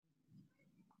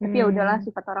 Tapi ya udahlah,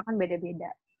 sifat orang kan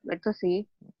beda-beda. Itu sih.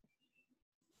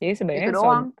 Jadi sebenarnya Itu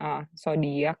doang.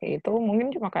 zodiak itu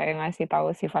mungkin cuma kayak ngasih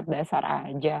tahu sifat dasar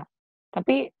aja.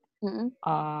 Tapi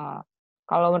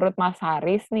kalau menurut Mas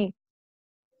Haris nih,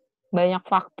 banyak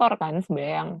faktor kan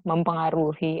sebenarnya yang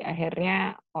mempengaruhi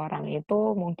akhirnya orang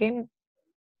itu mungkin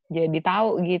jadi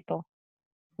tahu gitu.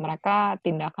 Mereka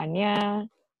tindakannya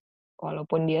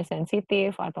walaupun dia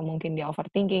sensitif atau mungkin dia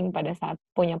overthinking pada saat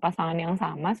punya pasangan yang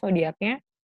sama zodiaknya,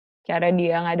 cara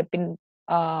dia ngadepin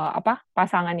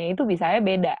pasangannya itu bisa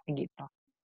beda gitu.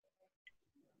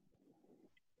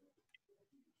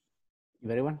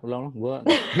 Gimana Iwan? Ulang gue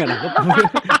nggak nangkep.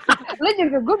 Lo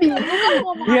juga gue bingung kan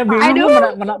ngomong apa. Iya bingung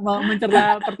gue mencerna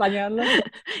pertanyaan lo.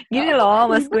 Gini loh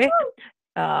mas gue.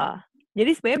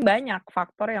 Jadi sebenarnya banyak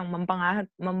faktor yang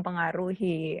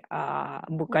mempengaruhi,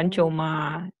 bukan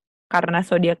cuma karena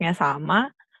zodiaknya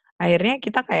sama, akhirnya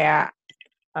kita kayak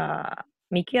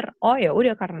mikir, oh ya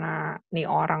udah karena nih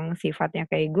orang sifatnya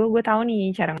kayak gue tahu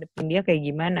nih cara ngadepin dia kayak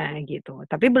gimana gitu.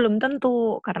 Tapi belum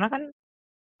tentu, karena kan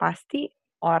pasti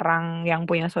orang yang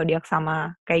punya zodiak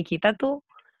sama kayak kita tuh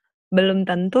belum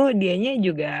tentu dianya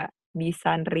juga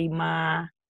bisa nerima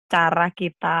cara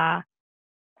kita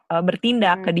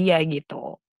bertindak ke dia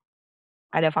gitu.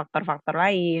 Ada faktor-faktor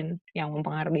lain yang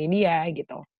mempengaruhi dia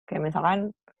gitu. Kayak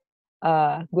misalkan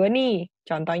gue nih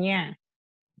contohnya,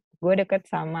 gue deket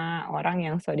sama orang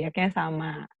yang zodiaknya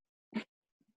sama.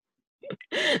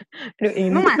 Aduh,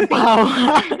 ini tahu.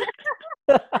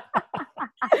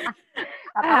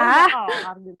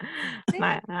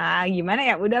 Nah, gimana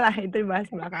ya? Udahlah, itu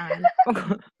dibahas belakangan.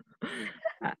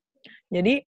 Nah,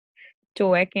 jadi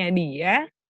cueknya dia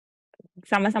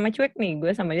sama-sama cuek nih,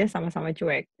 gue sama dia sama-sama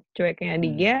cuek. Cueknya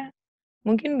dia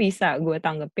mungkin bisa gue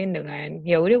tanggepin dengan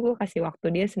ya udah gue kasih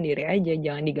waktu dia sendiri aja,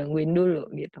 jangan digangguin dulu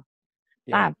gitu.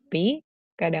 Yeah. Tapi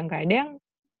kadang-kadang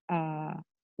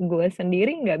gue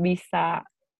sendiri nggak bisa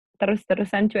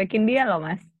terus-terusan cuekin dia loh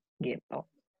mas, gitu.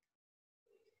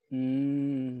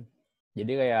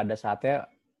 Jadi kayak ada saatnya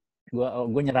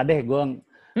gue nyerah deh, gue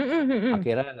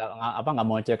akhirnya nggak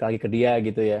mau cuek lagi ke dia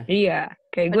gitu ya. Iya,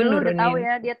 kayak gue nurunin. Lu udah tahu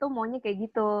ya dia tuh maunya kayak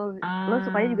gitu, lo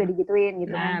sukanya juga digituin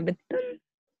gitu kan. Nah betul.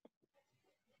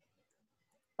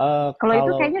 Kalau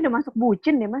itu kayaknya udah masuk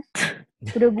bucin deh mas.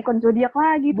 Udah bukan zodiak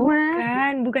lagi tuh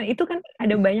mas. Bukan, itu kan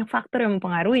ada banyak faktor yang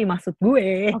mempengaruhi maksud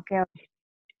gue. Oke.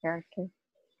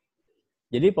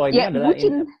 Jadi poinnya adalah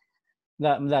bucin.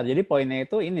 Bentar. Jadi poinnya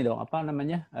itu ini dong, apa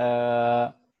namanya?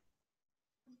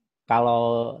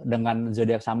 Kalau dengan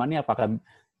zodiak sama nih,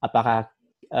 apakah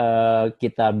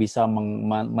kita bisa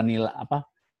menilai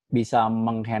bisa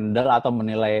menghandle atau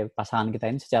menilai pasangan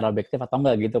kita ini secara objektif atau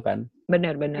enggak gitu kan?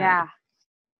 Benar. Ya.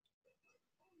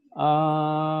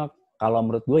 Kalau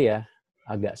menurut gue ya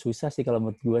agak susah sih kalau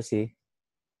menurut gue sih,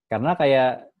 karena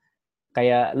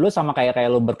kayak lu sama kayak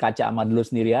lu berkaca sama dulu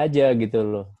sendiri aja gitu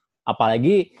loh.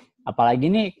 Apalagi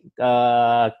nih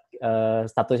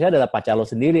statusnya adalah pacar lo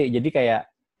sendiri, jadi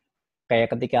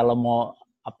kayak ketika lo mau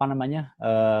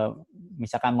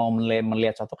misalkan mau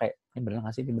melihat sesuatu kayak ini benar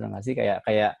nggak sih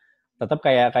kayak tetap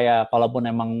kayak kalaupun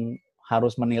emang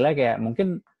harus menilai kayak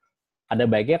mungkin ada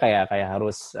baiknya kayak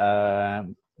harus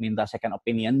minta second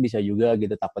opinion bisa juga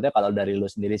gitu. Takutnya kalau dari lo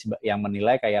sendiri yang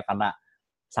menilai kayak karena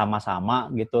sama-sama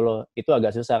gitu loh, itu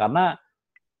agak susah. Karena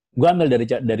gue ambil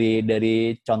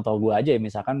dari contoh gue aja ya,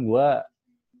 misalkan gue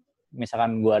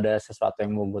ada sesuatu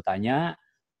yang mau gue tanya,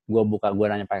 gue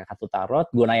nanya pakai kartu tarot,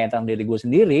 gue nanya tentang diri gue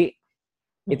sendiri,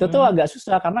 itu tuh agak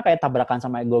susah karena kayak tabrakan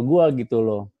sama ego gue gitu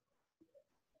loh.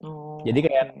 Jadi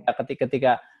kayak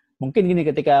ketika mungkin gini,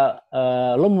 ketika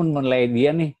lo menilai dia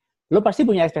nih, lo pasti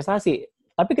punya ekspektasi.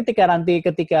 Tapi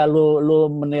ketika lo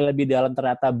menilai lebih dalam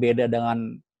ternyata beda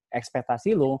dengan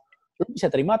ekspektasi lo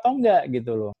bisa terima atau enggak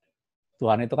gitu loh.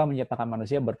 Tuhan itu kan menciptakan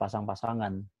manusia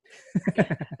berpasang-pasangan.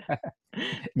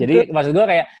 Jadi maksud gue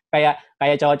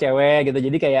kayak cowok cewek gitu.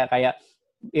 Jadi kayak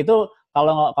itu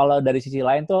kalau dari sisi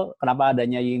lain tuh kenapa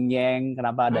adanya yin yang,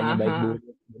 kenapa adanya baik buruk.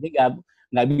 Jadi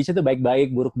nggak bisa tuh baik-baik,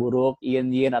 buruk-buruk, yin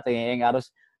atau yang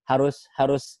harus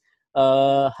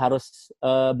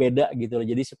beda gitu loh.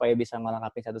 Jadi supaya bisa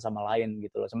melengkapi satu sama lain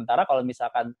gitu loh. Sementara kalau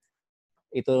misalkan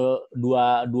itu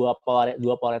dua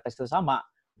polaritas itu sama,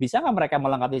 bisa nggak mereka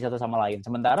melengkapi satu sama lain?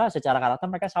 Sementara secara karakter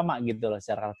mereka sama gitu loh,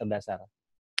 secara karakter dasar.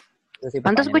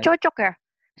 Pantas gue cocok ya?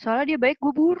 Soalnya dia baik,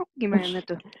 gue buruk. Gimana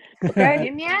tuh? Oke,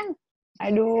 ini yang...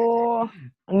 Aduh,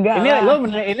 enggak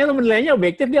ini lo menilainya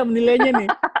objektif, dia menilainya nih.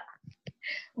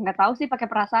 Nggak tahu sih, pakai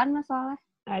perasaan masalah.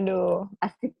 Aduh,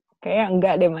 asik. Kayaknya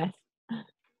enggak deh mas.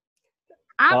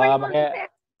 Apa nih Kalau pakai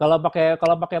maksudnya?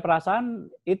 kalau pakai perasaan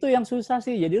itu yang susah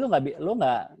sih. Jadi lu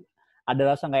nggak ada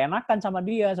rasa nggak enakan sama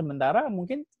dia. Sementara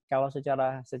mungkin kalau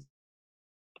secara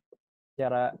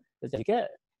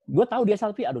kayak gue tahu dia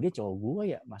selfie, aduh dia cowok gue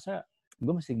ya, masa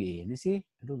gue mesti gini sih,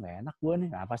 aduh nggak enak gue nih.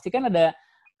 Nah pasti kan ada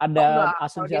Oh enggak, kalau dia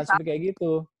asumsi-asumsi kayak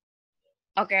gitu.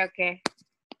 Oke.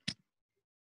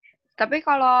 Tapi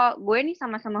kalau gue nih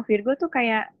sama-sama Virgo tuh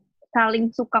kayak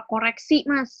saling suka koreksi,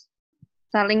 Mas.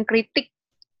 Saling kritik.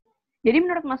 Jadi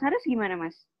menurut Mas Haris gimana,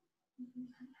 Mas?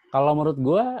 Kalau menurut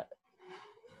gue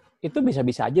itu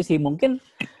bisa-bisa aja sih. Mungkin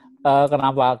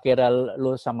kenapa akhirnya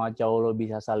lu sama cowok lu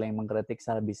bisa saling mengkritik,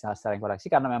 bisa saling koreksi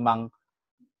karena memang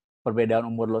perbedaan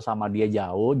umur lo sama dia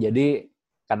jauh. Jadi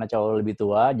karena cowok lo lebih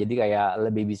tua, jadi kayak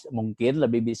mungkin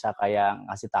lebih bisa kayak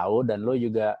ngasih tahu, dan lo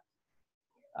juga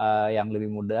yang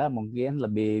lebih muda mungkin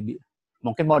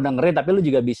mungkin mau dengerin, tapi lu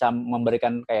juga bisa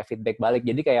memberikan kayak feedback balik.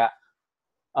 Jadi kayak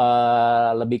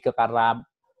lebih ke karena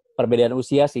perbedaan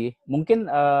usia sih.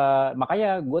 Mungkin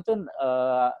makanya gue tuh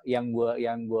yang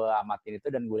gue amatin itu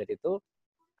dan gue lihat itu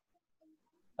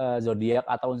zodiak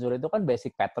atau unsur itu kan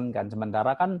basic pattern kan.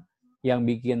 Sementara kan yang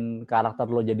bikin karakter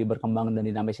lo jadi berkembang dan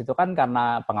dinamis itu kan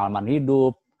karena pengalaman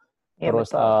hidup, Ya, terus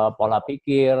betul. pola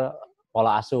pikir,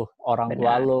 pola asuh orang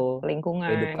tua Benar. lo, Lingkungan.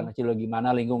 kehidupan kecil lo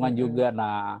gimana, lingkungan juga.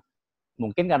 Nah,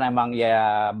 mungkin karena emang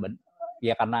ya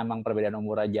karena emang perbedaan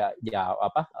umur aja jauh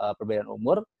perbedaan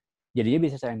umur, jadinya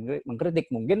bisa saya mengkritik.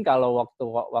 Mungkin kalau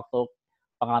waktu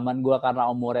pengalaman gue karena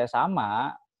umurnya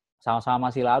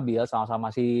sama-sama masih labil, sama-sama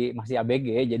masih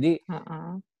ABG, jadi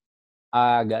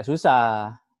agak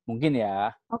susah mungkin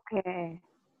ya. Oke.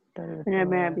 Betul.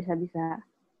 Benar-benar bisa-bisa.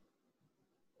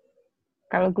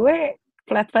 Kalau gue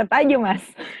flat-flat aja, Mas.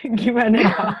 Gimana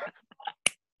dong?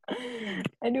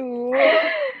 Aduh.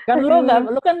 Kan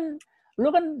lu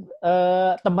kan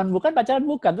teman bukan, pacaran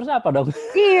bukan, terus apa dong?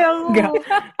 Iya lu. Enggak.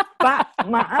 Pak,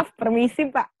 maaf,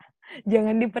 permisi Pak.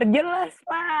 Jangan diperjelas,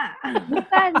 Pak.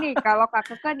 Bukan nih, kalau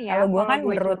kakak kan ya, Kalau gue kan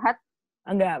curhat.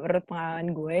 menurut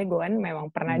pengalaman gue kan memang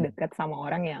pernah deket sama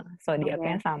orang yang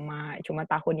zodiaknya sama, cuma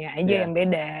tahunnya aja yang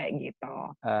beda gitu.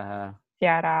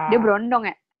 Secara Dia berondong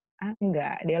ya?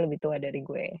 Enggak, dia lebih tua dari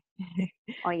gue.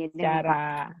 Oh iya, dia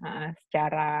lupa.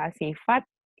 Secara sifat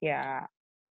ya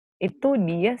itu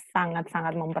dia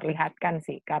sangat-sangat memperlihatkan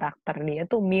sih, karakter dia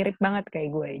tuh mirip banget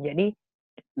kayak gue. Jadi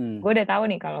gue udah tahu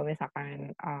nih kalau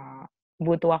misalkan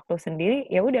butuh waktu sendiri,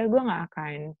 ya udah gue nggak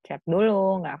akan chat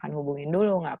dulu, nggak akan hubungin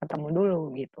dulu, nggak ketemu dulu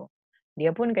gitu. Dia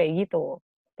pun kayak gitu.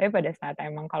 Tapi pada saat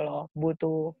emang kalau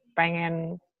butuh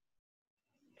pengen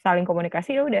saling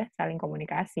komunikasi, ya udah saling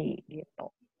komunikasi gitu.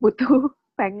 Butuh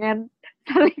pengen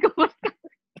saling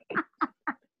komunikasi.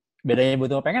 Bedanya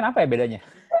butuh pengen apa ya bedanya?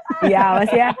 Iya,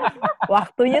 maksudnya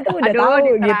waktunya tuh udah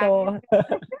tahu gitu.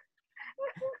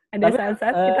 Ada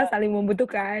saat-saat kita saling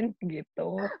membutuhkan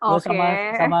gitu. Lu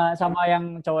sama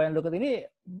yang cowok yang deket ini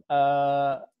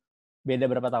beda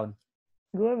berapa tahun?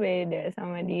 Gue beda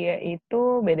sama dia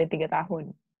itu beda 3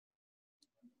 tahun.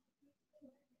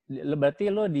 Berarti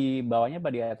lu di bawahnya apa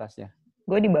di atasnya?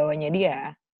 Gue di bawahnya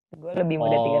dia. Gue lebih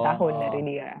muda 3 tahun dari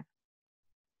dia.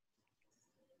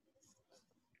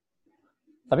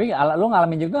 Tapi lu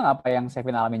ngalamin juga nggak apa yang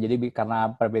Sevin alamin? Jadi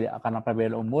karena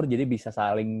perbedaan umur, jadi bisa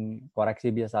saling koreksi,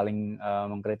 bisa saling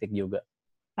mengkritik juga.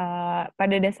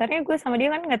 Pada dasarnya gue sama dia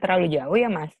kan nggak terlalu jauh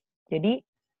ya, Mas. Jadi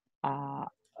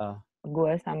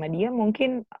gue sama dia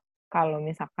mungkin kalau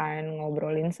misalkan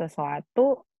ngobrolin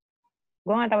sesuatu,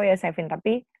 gue nggak tahu ya Sevin,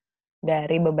 tapi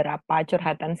dari beberapa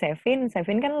curhatan Sevin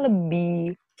kan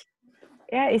lebih,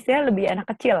 ya istilah lebih anak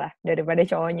kecil lah daripada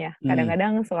cowoknya.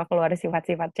 Kadang-kadang suka keluar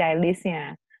sifat-sifat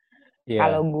childish-nya.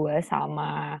 Kalau gue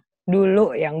sama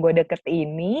dulu yang gue deket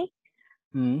ini,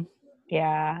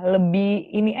 ya lebih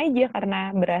ini aja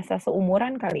karena berasa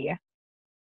seumuran kali ya.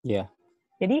 Iya.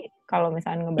 Jadi kalau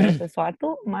misalnya ngebahas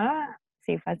sesuatu, malah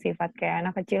sifat-sifat kayak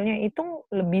anak kecilnya itu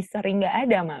lebih sering nggak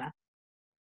ada malah.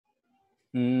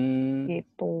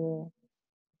 Gitu.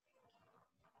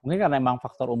 Mungkin karena emang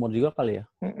faktor umur juga kali ya?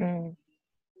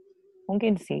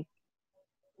 Mungkin sih.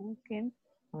 Mungkin.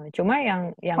 Cuma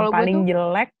yang paling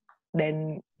jelek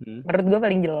dan menurut gue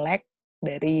paling jelek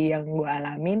dari yang gue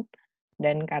alamin,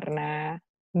 dan karena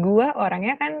gue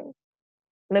orangnya kan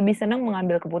lebih senang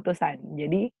mengambil keputusan.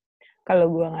 Jadi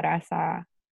kalau gue ngerasa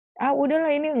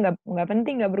udahlah ini nggak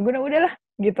penting, nggak berguna, udahlah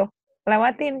gitu,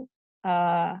 lewatin,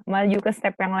 maju ke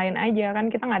step yang lain aja,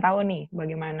 kan kita nggak tahu nih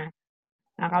bagaimana.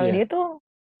 Nah kalau dia tuh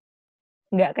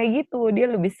nggak kayak gitu, dia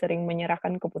lebih sering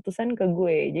menyerahkan keputusan ke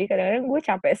gue. Jadi kadang-kadang gue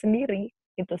capek sendiri,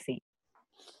 itu sih.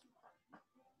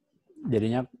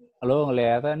 Jadinya lo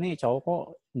ngeliatnya nih cowok kok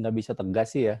nggak bisa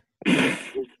tegas sih ya?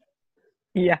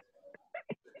 Iya.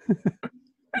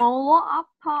 Mau lo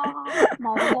apa?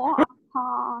 Mau lo apa?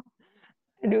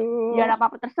 Aduh. Jangan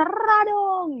apa-apa terserah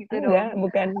dong, gitu Enggak,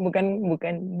 dong.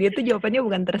 bukan. Dia tuh jawabannya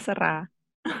bukan terserah.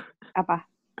 Apa?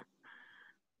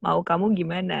 Mau kamu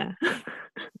gimana?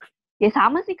 Ya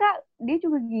sama sih Kak, dia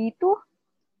juga gitu.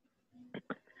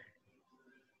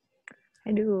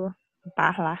 Aduh,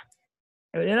 entahlah.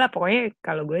 Ya udahlah, pokoknya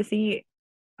kalau gue sih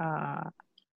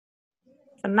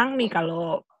senang nih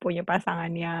kalau punya pasangan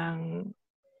yang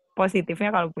positifnya,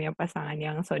 kalau punya pasangan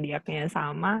yang zodiaknya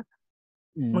sama,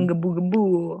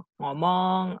 menggebu-gebu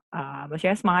ngomong,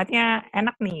 maksudnya semangatnya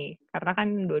enak nih, karena kan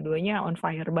dua-duanya on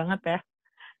fire banget ya.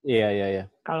 Iya.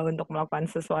 Kalau untuk melakukan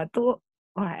sesuatu,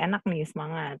 wah enak nih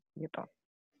semangat gitu.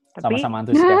 Tapi Sama-sama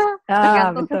antusias.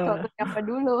 Tergantung betul. sesuatu apa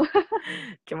dulu.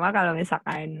 Cuma kalau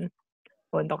misalkan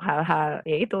untuk hal-hal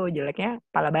ya itu jeleknya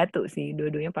pala batu sih,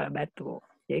 dua-duanya pala batu.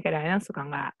 Jadi kadang-kadang suka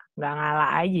nggak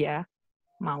ngalah aja,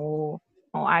 mau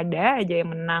ada aja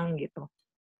yang menang gitu.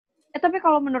 Tapi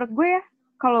kalau menurut gue ya,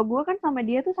 kalau gue kan sama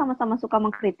dia tuh sama-sama suka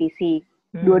mengkritisi.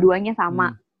 Dua-duanya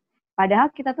sama. Padahal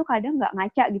kita tuh kadang nggak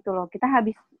ngaca gitu loh. Kita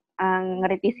habis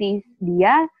ngeritisi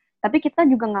dia, tapi kita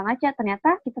juga nggak ngaca. Ternyata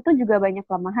kita tuh juga banyak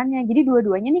kelemahannya. Jadi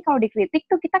dua-duanya nih kalau dikritik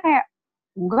tuh kita kayak,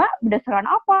 enggak, berdasarkan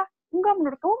apa? Enggak,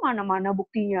 menurut kamu mana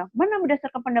buktinya? Mana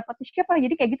berdasarkan pendapat siapa?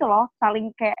 Jadi kayak gitu loh.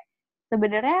 Saling kayak,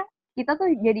 sebenarnya kita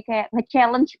tuh jadi kayak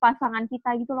nge-challenge pasangan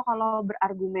kita gitu loh kalau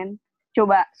berargumen.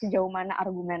 Coba sejauh mana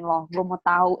argumen lo? Gue mau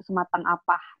tahu sematang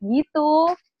apa.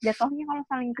 Gitu. Jatuhnya kalau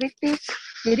saling kritik.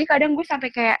 Jadi kadang gue sampai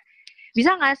kayak,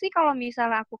 bisa nggak sih kalau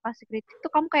misalnya aku kasih kritik tuh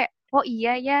kamu kayak, oh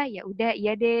iya ya udah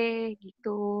iya deh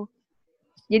gitu.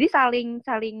 Jadi saling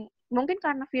mungkin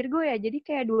karena Virgo ya, jadi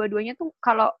kayak dua-duanya tuh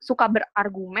kalau suka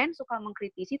berargumen, suka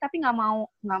mengkritisi, tapi nggak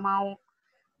mau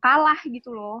kalah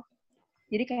gitu loh.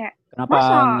 Jadi kayak Kenapa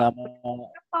nggak mau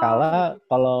kalah?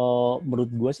 Kalau menurut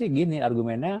gue sih gini,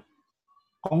 argumennya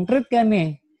konkret kan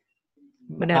nih?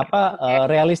 Benar.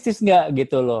 Realistis nggak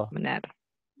gitu loh? Benar.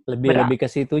 Lebih ke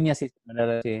situnya sih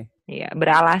sebenarnya sih. Iya,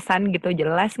 beralasan gitu,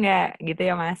 jelas nggak gitu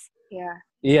ya Mas?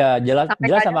 Iya, jelas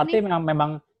sama arti nih,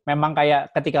 memang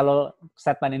kayak ketika lo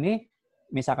statement ini,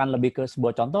 misalkan lebih ke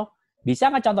sebuah contoh,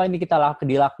 bisa nggak contoh ini kita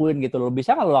dilakuin gitu lo,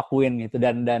 bisa nggak lo lakuin gitu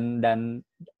dan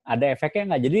ada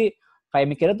efeknya nggak? Jadi kayak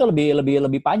mikirnya tuh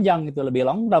lebih panjang gitu, lebih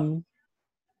long term.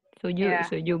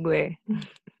 Setuju gue.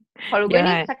 Kalau gue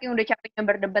nih, saking udah capeknya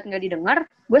berdebat nggak didengar,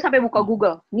 gue sampai buka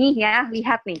Google. Nih ya,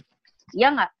 lihat nih. Iya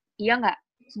nggak?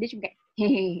 Terus dia cuma kayak,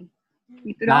 hehehe.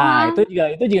 Gitu Nah,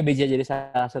 doang. itu juga bisa jadi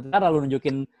salah satu cara lu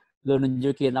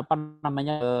nunjukin apa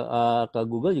namanya ke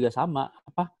Google juga sama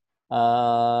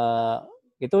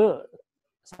itu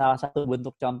salah satu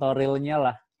bentuk contoh realnya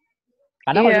lah.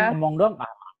 Karena kalau cuma ngomong doang,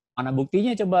 mana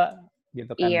buktinya coba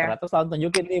gitu kan. Ternyata selalu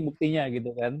tunjukin nih buktinya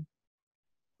gitu kan.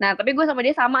 Nah, tapi gue sama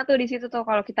dia sama tuh di situ tuh.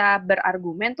 Kalau kita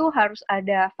berargumen tuh harus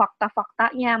ada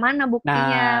fakta-faktanya. Mana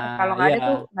buktinya? Kalau nggak ada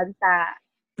tuh nggak bisa.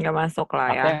 Nggak masuk lah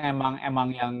ya. Fakta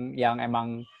yang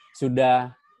emang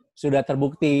sudah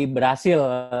terbukti berhasil.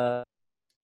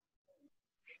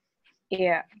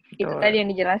 Iya, itu tadi yang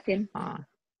dijelasin. Ah.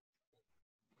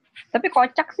 Tapi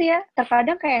kocak sih ya.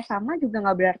 Terkadang kayak sama juga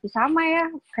nggak berarti sama ya.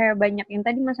 Kayak banyak yang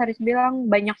tadi Mas Haris bilang,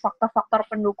 banyak faktor-faktor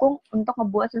pendukung untuk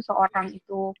ngebuat seseorang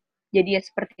itu jadi ya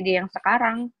seperti dia yang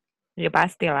sekarang. Ya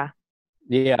pastilah.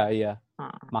 Iya.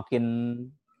 Makin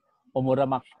umurnya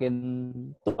makin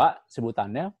tua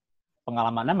sebutannya,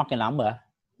 pengalamannya makin nambah.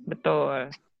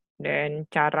 Betul. Dan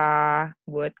cara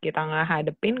buat kita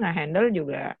nge-handle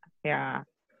juga ya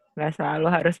nggak selalu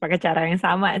harus pakai cara yang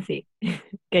sama sih.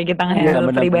 Kayak kita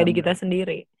nge-handle pribadi kita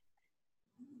sendiri.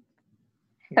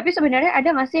 Tapi sebenarnya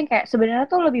ada nggak sih yang kayak sebenarnya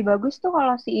tuh lebih bagus tuh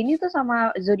kalau si ini tuh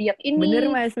sama Zodiac ini.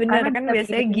 Bener Mas, bener kan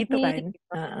biasanya gitu kan. Gitu.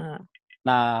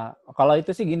 Nah, kalau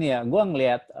itu sih gini ya, gue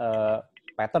ngelihat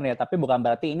pattern ya, tapi bukan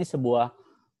berarti ini sebuah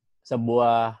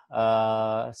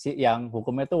yang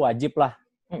hukumnya tuh wajib lah,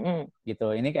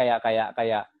 gitu. Ini kayak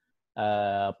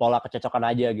pola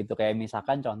kecocokan aja gitu. Kayak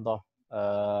misalkan contoh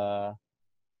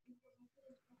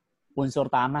unsur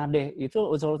tanah deh, itu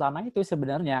unsur tanah itu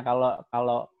sebenarnya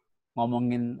kalau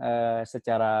ngomongin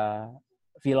secara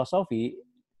filosofi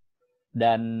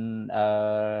dan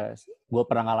gue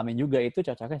pernah ngalamin juga itu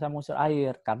cocoknya sama unsur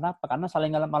air karena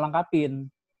saling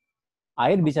melengkapin.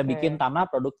 Air bisa bikin tanah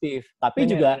produktif, tapi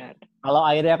juga kalau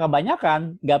airnya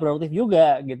kebanyakan nggak produktif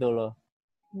juga gitu loh.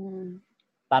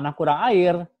 Tanah kurang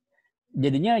air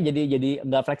jadinya jadi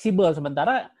nggak fleksibel,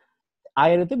 sementara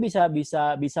air itu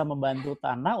bisa membantu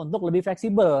tanah untuk lebih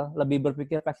fleksibel, lebih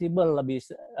berpikir fleksibel, lebih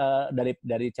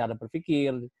dari cara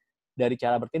berpikir, dari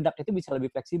cara bertindak itu bisa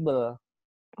lebih fleksibel.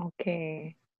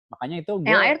 Oke. Makanya itu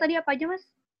yang air tadi apa aja Mas?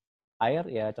 air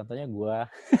ya contohnya gue.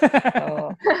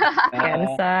 Oh,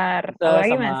 Cancer. Itu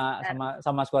Apalagi Mas?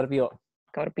 sama Scorpio.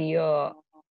 Scorpio.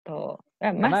 Tuh.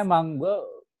 Mas? Karena emang gue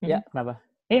ya kenapa?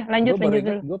 Iya, lanjut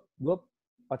dulu. Gue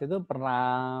waktu itu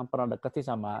pernah deket sih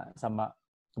sama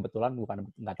kebetulan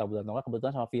nggak tahu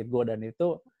kebetulan sama Virgo, dan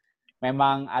itu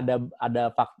memang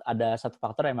ada satu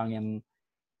faktor emang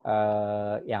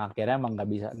yang akhirnya emang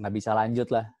nggak bisa lanjut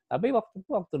lah. Tapi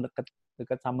waktu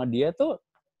deket sama dia tuh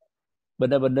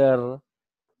bener-bener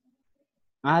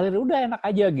ngalir udah enak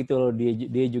aja gitu loh.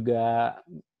 Dia juga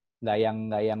nggak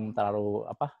yang terlalu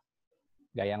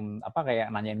kayak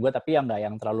nanyain gue, tapi yang nggak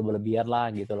yang terlalu berlebihan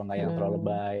lah gitu loh, nggak yang terlalu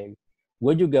baik.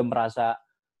 Gue juga merasa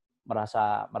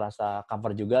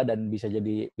comfort juga dan bisa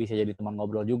jadi teman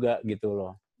ngobrol juga gitu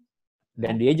loh.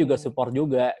 Dan dia juga support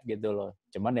juga gitu loh.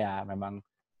 Cuman ya memang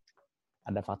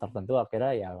ada faktor tertentu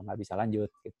akhirnya ya nggak bisa lanjut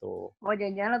gitu. Oh,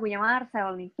 jangan-jangan lagunya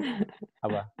Marcel nih.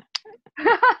 Apa?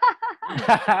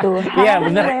 Tuhan iya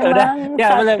bener, udah. Ya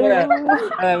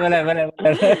bener.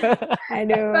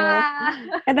 Aduh.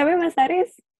 Tapi Mas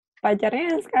Haris,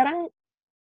 pacarnya sekarang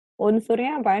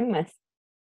unsurnya apaan, Mas?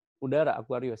 Udara,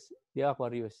 Aquarius. Dia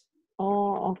Aquarius.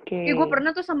 Oh, oke. Gue pernah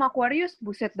tuh sama Aquarius,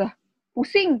 buset dah.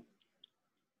 Pusing.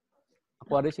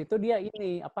 Aquarius itu dia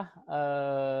ini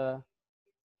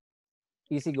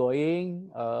easy going,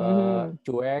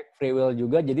 cuek, free will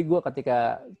juga. Jadi gue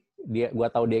ketika gue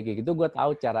tahu dia kayak gitu, gue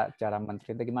tahu cara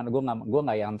men-treatnya gimana. Gue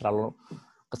nggak yang terlalu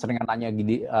keseringan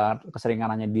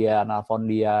nanya dia, nelfon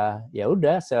dia. Ya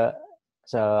udah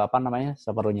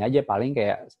seperlunya aja, paling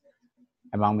kayak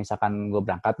emang misalkan gue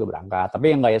berangkat.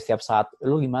 Tapi yang nggak ya setiap saat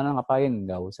lu gimana ngapain,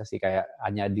 nggak usah sih, kayak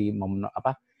hanya di momen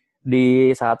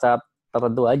di saat-saat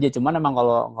tertentu aja. Cuman emang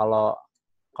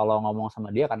kalau ngomong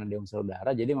sama dia karena dia unsur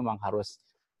udara, jadi memang harus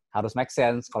make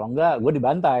sense. Kalau enggak, gue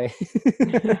dibantai.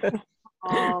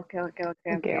 Oke.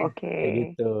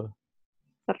 Kayak gitu.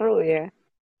 Seru ya.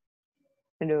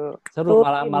 Aduh. Seru,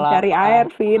 malah cari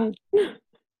air, Vin.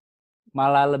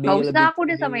 Malah lebih. Gak usah, aku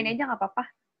udah samain aja, nggak apa-apa.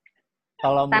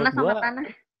 Kalau tanah sama tanah.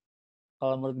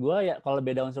 Kalau menurut gue ya, kalau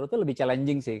beda unsur itu lebih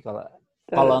challenging sih. Kalau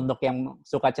untuk yang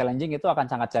suka challenging itu akan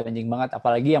sangat challenging banget,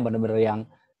 apalagi yang benar-benar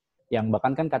yang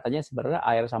bahkan kan katanya sebenarnya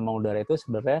air sama udara itu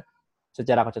sebenarnya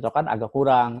secara kecocokan agak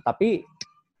kurang. Tapi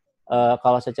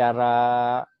kalau secara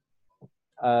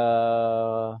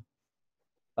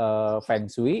Feng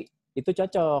Shui itu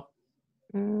cocok.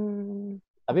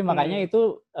 Tapi makanya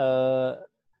itu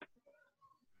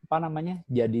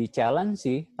jadi challenge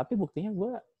sih. Tapi buktinya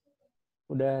gue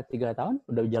udah 3 tahun,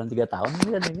 udah jalan 3 tahun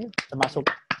dan ini termasuk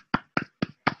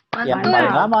yang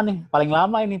paling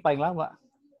lama.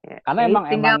 Karena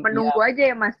tinggal menunggu ya, aja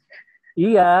ya, Mas.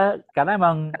 Iya, karena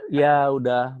emang ya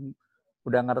udah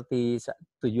ngerti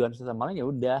tujuan sesama lain, ya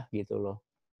udah gitu loh.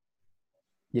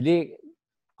 Jadi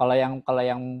kalau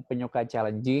yang penyuka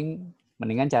challenging,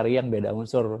 mendingan cari yang beda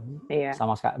unsur. Iya.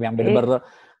 Sama yang bener-bener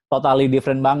totally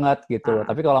different banget gitu loh.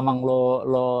 Tapi kalau emang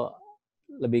lo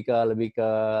lebih ke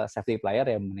safety player,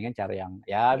 ya mendingan cari yang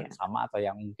sama atau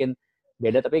yang mungkin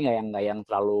beda tapi nggak yang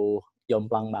terlalu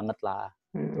jomplang banget lah.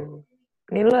 Gitu.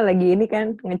 Ini lo lagi ini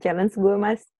kan nge-challenge gue,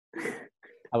 Mas.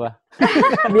 Apa?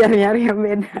 Biar nyari yang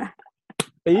beda.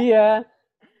 Iya.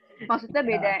 Maksudnya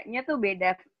bedanya tuh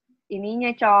beda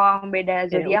ininya, Cong. Beda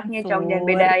zodiaknya, Cong. Jangan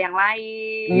beda yang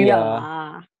lain. Iya.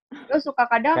 Lo suka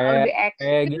kadang lebih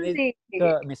ekstrim sih.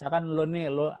 Misalkan lo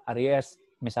Aries,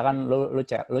 misalkan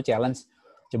lo challenge,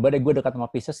 coba deh gue dekat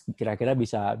sama Pisces, kira-kira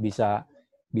bisa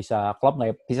klop nggak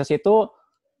ya? Pisces itu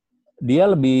dia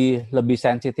lebih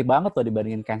sensitif banget loh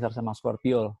dibandingin Cancer sama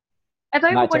Scorpio.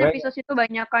 Tapi bukannya Pisces itu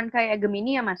banyakan kayak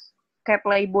Gemini ya, Mas? Kayak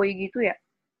playboy gitu ya?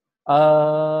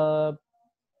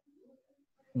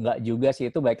 Nggak juga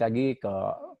sih, itu baik lagi ke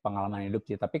pengalaman hidup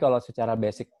sih. Tapi kalau secara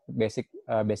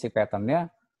basic pattern-nya,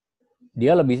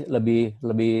 dia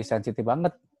lebih sensitif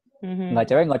banget. Nggak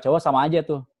cewek nggak cowok sama aja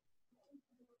tuh.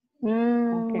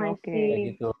 Oke.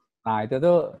 Kayak gitu. Nah itu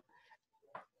tuh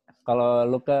kalau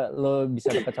lo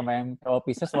bisa deket sama yang cowok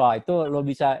Pisces, wah itu lo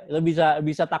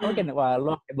bisa taklukin, wah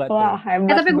lo hebat. Wah,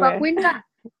 hebat. Tapi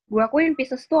gue akuin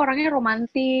Pisces tuh orangnya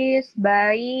romantis,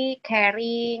 baik,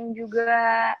 caring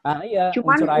juga. Iya.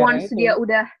 Cuman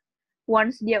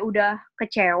once dia udah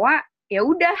kecewa, ya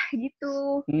udah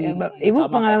gitu.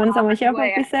 Ibu pengalaman sama siapa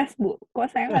Pisces, Bu? Kok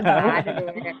saya nggak tahu?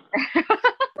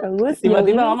 Bagus.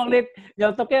 Tiba-tiba ngomong nih,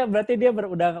 nyeltoknya berarti dia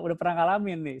udah pernah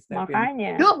ngalamin nih.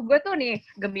 Makanya. Gue tuh nih,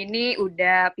 Gemini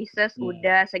udah, Pisces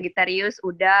udah, Sagittarius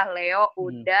udah, Leo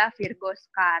udah, Virgo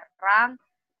sekarang.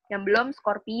 Yang belum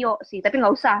Scorpio sih, tapi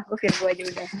nggak usah, gue Virgo aja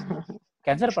udah.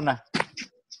 Cancer pernah?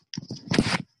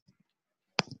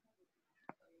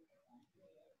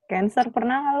 Cancer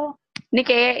pernah nggak lo? Ini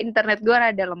kayak internet gue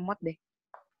rada lemot deh.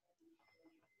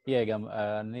 Iya,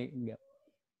 ini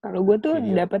Kalau gue tuh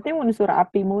video. dapetnya unsur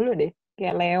api mulu deh.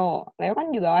 Kayak Leo. Leo kan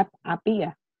juga api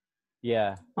ya.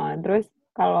 Iya, Nah, terus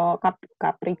kalau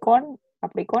Capricorn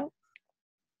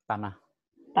tanah.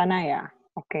 tanah ya.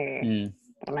 Oke.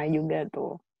 Pernah juga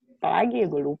tuh. Apa lagi ya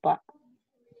gue lupa.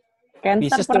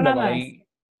 Cancer Pisces tuh pernah udah Mas? paling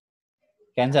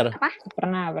Cancer. Apa?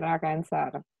 Pernah Cancer.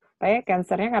 Kayak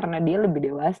Cancernya karena dia lebih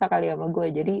dewasa kali sama gue.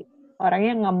 Jadi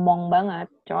orangnya ngemong banget.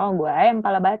 Cuma gue yang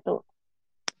pala batu.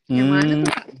 Yang mana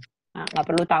tuh? Nah, nggak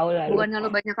perlu tahu lah. Bukannya lo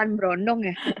banyakan berondong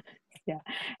ya? Ya.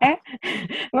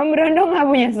 Emang berondong nggak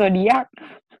punya zodiak?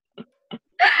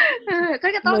 Kan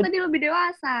ketahuan tadi lebih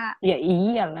dewasa. Ya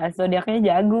iyalah, zodiaknya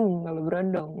jagung kalau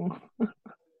berondong.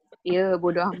 Iya,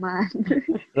 bodo amat.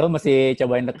 Lo mesti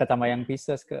cobain deket sama yang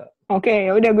Pisces ke. Oke,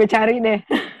 ya udah gue cari deh.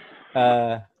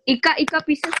 Ika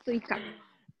Pisces tuh Ika.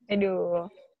 Aduh.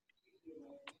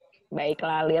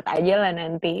 Baiklah, lihat aja lah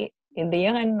nanti.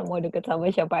 Intinya kan mau deket sama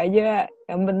siapa aja.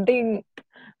 Yang penting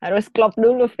harus klop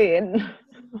dulu, Vin.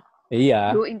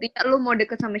 Iya. Lu intinya lu mau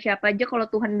deket sama siapa aja kalau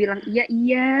Tuhan bilang iya,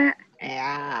 iya.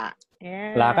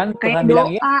 Ya. Lah kan Kayak Tuhan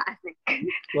bilang iya. Asik.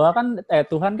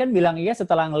 Tuhan kan bilang iya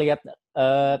setelah ngelihat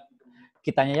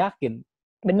kitanya yakin.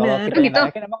 Bener. Kalau kita gitu.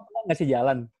 nggak yakin emang Tuhan ngasih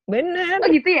jalan. Bener. Oh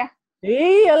gitu ya?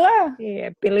 Iyalah.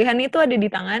 Iya, pilihan itu ada di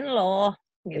tangan lo.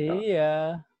 Gitu.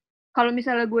 Iya. Kalau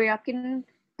misalnya gue yakin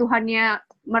Tuhannya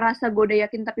merasa gue udah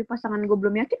yakin tapi pasangan gue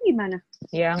belum yakin gimana?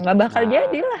 Ya nggak bakal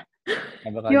jadi lah.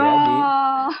 Nggak bakal jadi.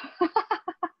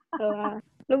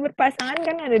 Lu berpasangan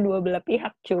kan ada dua belah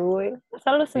pihak, cuy. Masa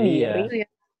lu sendiri? Iya.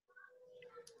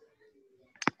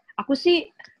 Aku sih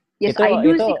yes itu, I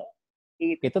do itu, sih.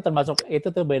 Itu termasuk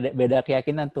itu tuh beda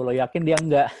keyakinan tuh. Lo yakin dia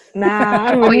enggak.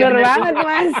 Nah, Oh, iya, bener bener. banget,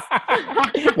 Mas.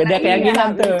 Beda keyakinan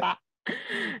tuh.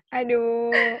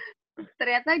 Aduh.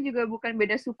 Ternyata juga bukan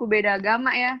beda suku, beda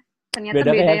agama ya. Ternyata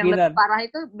Beda beda yang keyakinan. lebih parah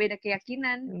itu beda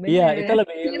keyakinan. Iya, itu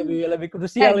lebih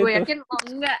krusial gue itu. yakin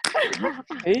enggak.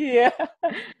 Iya.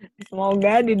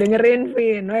 Semoga didengerin,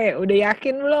 Vin. Weh, udah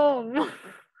yakin belum?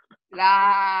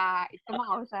 Lah, itu mah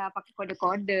gak usah pakai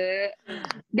kode-kode.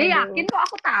 Dia yakin kok,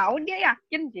 aku tahu dia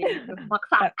yakin gitu.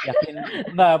 Maksa. Yakin.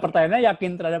 Enggak, pertanyaannya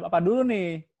yakin terhadap apa dulu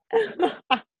nih?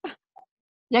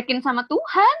 Yakin sama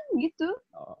Tuhan gitu.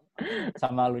 Oh,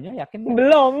 sama lunya yakin?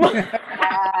 Belum.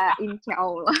 Insya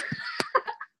Allah.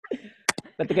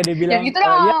 Ketika dia bilang, gitu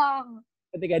dong. Ya,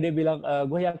 ketika dia bilang,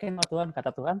 gue yakin sama Tuhan,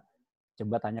 kata Tuhan,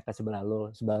 coba tanya ke sebelah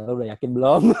lo udah yakin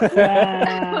belum?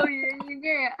 Oh iya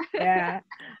juga ya. Ya,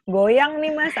 goyang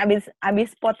nih Mas,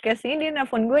 abis podcast ini dia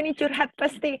nelfon gue nih curhat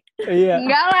pasti. Iya.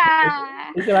 Enggak lah.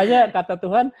 Istilahnya kata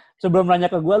Tuhan, sebelum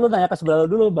nanya ke gue, lu nanya ke sebelah lo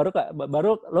dulu,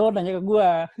 baru lo nanya ke gue.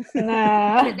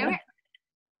 Nah.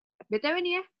 BTW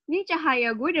nih ya, ini cahaya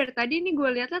gue dari tadi nih gue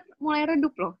lihat mulai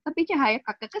redup loh. Tapi cahaya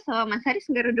kakaknya sama Mas Haris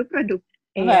nggak redup-redup.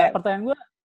 Enggak, pertanyaan gue,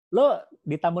 lo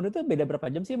di Tambun itu beda berapa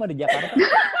jam sih sama di Jakarta?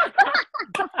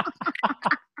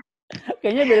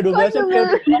 Kayaknya beda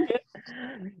 12 jam.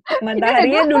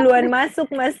 Mataharinya duluan masuk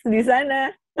Mas di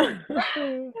sana.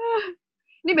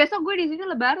 Ini besok gue di sini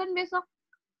Lebaran besok.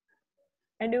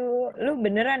 Aduh, lu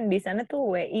beneran di sana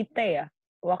tuh WIT ya?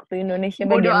 Waktu Indonesia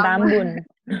Bodo bagian amat. Tambun.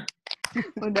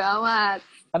 Udah amat.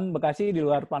 Kan Bekasi di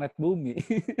luar planet bumi.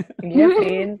 Iya,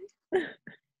 Vin.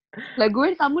 Lah gue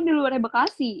di Tambun di luar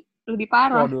Bekasi. Lebih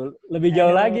parah. Waduh, lebih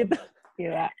jauh lagi tuh.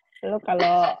 Gila. Lu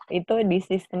kalau itu di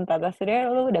sistem tata surya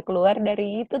lu udah keluar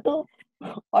dari itu tuh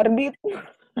orbit.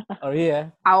 Oh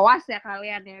iya. Awas ya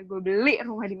kalian ya. Gue beli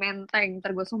rumah di Menteng.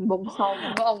 Ntar gue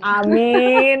sombong-sombong.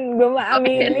 Amin. Gue mah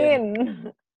aminin.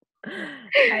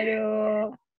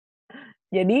 Aduh.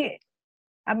 Jadi,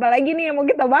 apalagi nih yang mau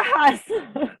kita bahas?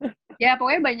 Ya,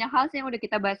 pokoknya banyak hal sih yang udah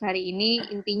kita bahas hari ini.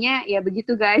 Intinya ya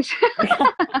begitu, guys.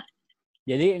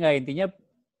 Jadi nggak intinya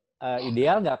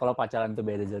ideal nggak kalau pacaran itu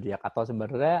beda zodiak atau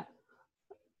sebenarnya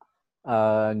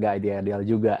nggak ideal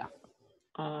juga?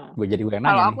 Gue jadi gue yang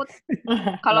nanya.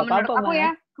 Kalau menurut aku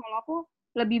ya, kalau aku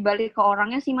lebih balik ke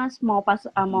orangnya sih Mas. Mau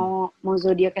mau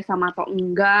zodiaknya sama atau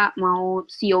enggak, mau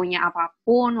sionya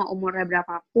apapun, mau umurnya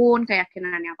berapapun,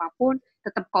 keyakinannya apapun,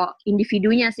 tetap kok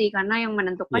individunya sih, karena yang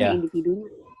menentukan individunya.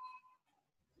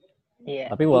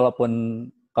 Tapi walaupun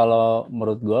kalau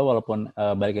menurut gue walaupun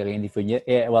balik lagi ke individunya,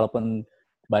 walaupun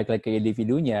balik lagi ke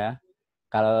individunya,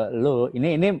 kalau lu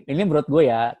ini menurut gue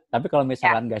ya, tapi kalau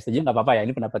misalkan nggak setuju nggak apa-apa ya,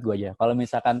 ini pendapat gue aja. Kalau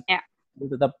misalkan lu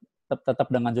tetap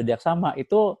dengan zodiak sama,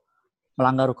 itu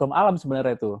melanggar hukum alam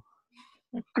sebenarnya itu.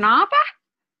 Kenapa?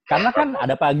 Karena kan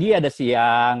ada pagi, ada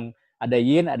siang, ada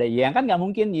yin, ada yang, kan nggak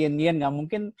mungkin yin nggak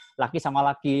mungkin laki sama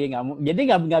laki, jadi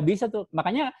nggak bisa tuh.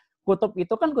 Makanya kutub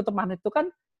itu kan, kutub magnet itu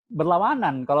kan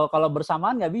berlawanan. Kalau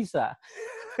bersamaan nggak bisa.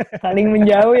 Saling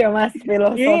menjauh ya Mas,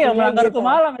 filosofinya Iya, melanggar gitu. hukum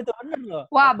alam itu bener loh.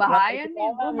 Wah, Melanggar bahaya hukum nih.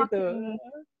 Gue alam itu.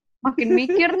 makin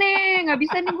mikir nih. Nggak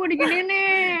bisa nih gue digini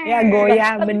nih. Ya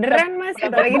goyah Kan beneran Mas,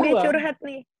 pendapat apalagi dia gua. curhat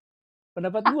nih.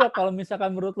 Pendapat gue kalau misalkan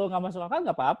menurut lo nggak masuk akal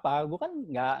nggak apa-apa. Gue kan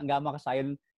nggak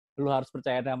maksain lo harus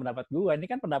percaya dengan pendapat gue. Ini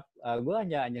kan gue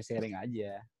hanya sharing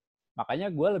aja. Makanya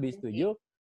gue lebih setuju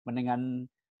mendingan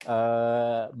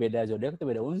beda zodiak itu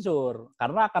beda unsur,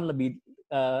 karena akan lebih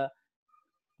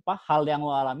hal yang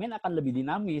lo alamin akan lebih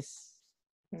dinamis.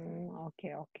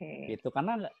 Oke. Gitu,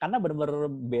 karena benar-benar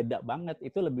beda banget.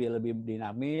 Itu lebih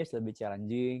dinamis, lebih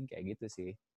challenging kayak gitu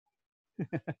sih.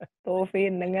 Tuh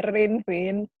Vin, dengerin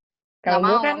Vin. Nggak Kalau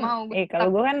gue mau, kan, nggak mau. kalau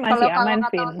gue kan masih aman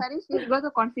Kalau Vin. kata serius, gue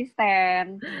tuh konsisten.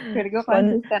 Jadi gue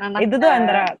konsisten anaknya. Itu tuh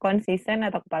antara konsisten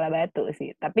atau kepala batu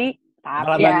sih. Tapi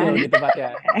Kepala batu lebih tepatnya.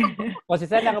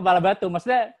 Konsisten yang kepala batu,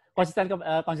 maksudnya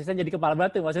konsisten jadi kepala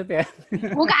batu maksudnya.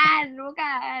 Bukan.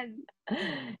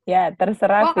 Ya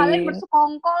terserah Wah, kalian Vin.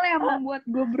 bersekongkol ya membuat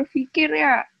gue berpikir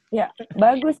ya. Ya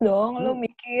bagus dong, lu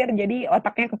mikir jadi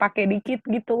otaknya kepake dikit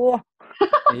gitu.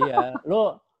 Iya,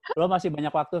 lo masih banyak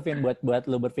waktu Vin buat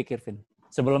lo berpikir Vin.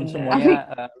 Sebelum Bener.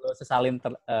 semuanya lo sesalin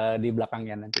di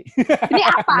belakangnya nanti. Ini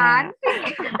apaan sih?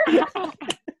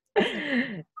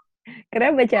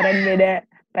 Karena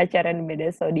pacaran beda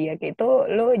zodiak itu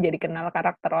lu jadi kenal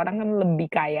karakter orang kan lebih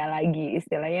kaya lagi,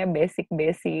 istilahnya basic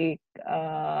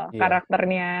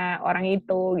karakternya orang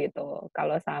itu gitu.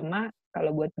 Kalau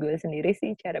buat gue sendiri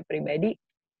sih cara pribadi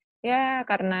ya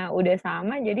karena udah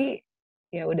sama jadi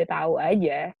ya udah tahu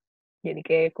aja, jadi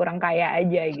kayak kurang kaya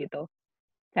aja gitu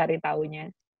cari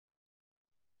taunya.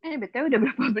 BTW udah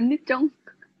berapa menit, Cong?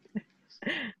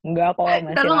 Enggak kok,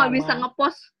 masih Kalau lama.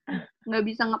 nggak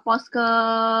bisa ngepost ke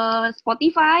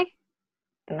Spotify.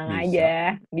 Tenang Bisa. aja,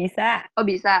 bisa. Oh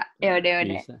bisa, ya udah.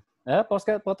 Bisa.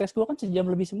 Podcast gue kan sejam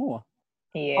lebih semua.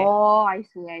 Iya. Oh, I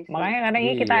see. Makanya karena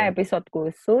ini kita episode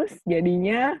khusus,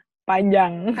 jadinya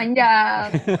panjang.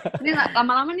 Ini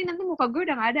lama-lama nih nanti muka gue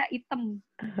udah nggak ada, hitam.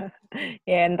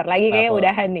 Ya ntar lagi kayak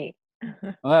udahan nih.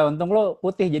 Untung lo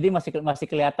putih, jadi masih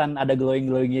kelihatan ada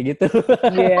glowingnya gitu.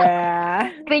 Iya.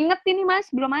 Keringet ini Mas,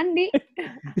 belum mandi.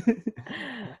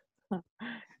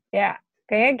 Ya,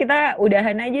 kayaknya kita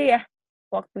udahan aja ya.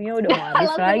 Waktunya udah mau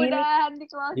habis lagi nih.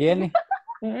 Iya nih.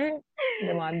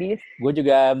 Udah mau habis. Gue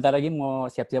juga bentar lagi mau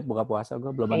siap-siap buka puasa. Gue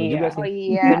belum mandi juga sih. Oh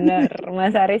iya. Bener,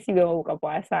 Mas Haris juga mau buka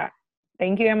puasa.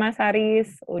 Thank you ya Mas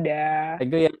Haris, udah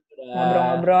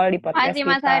ngobrol-ngobrol di podcast Makasih, kita.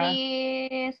 Mas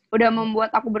Haris, udah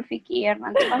membuat aku berpikir.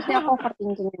 Nanti pasti aku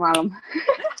overthinking malam.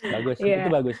 Bagus, itu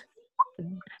bagus.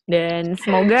 Dan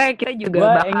semoga kita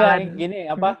juga bakalan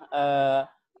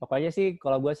pokoknya sih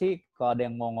kalau gue sih kalau ada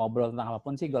yang mau ngobrol tentang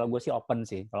apapun sih, kalau gue sih open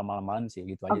sih kalau malam-malam sih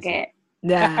gitu aja sih.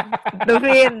 Nah, tuh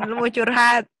Vin, lu mau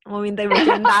curhat, mau minta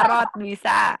bacain tarot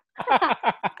bisa.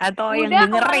 Atau yang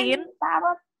dengerin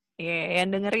tarot. Yang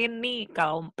dengerin nih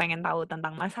kalau pengen tahu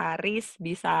tentang Mas Haris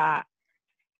bisa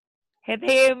hit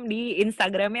him di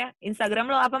Instagramnya.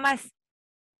 Instagram lo apa Mas?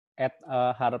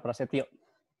 @harprasetyo.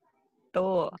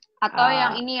 Tuh. Atau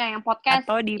yang ini ya, yang podcast.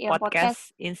 Atau di podcast.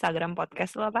 Instagram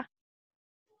podcast lo apa?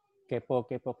 Kepo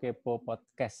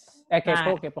podcast.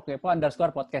 Kepo _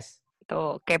 podcast.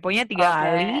 Tuh, keponya 3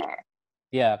 kali.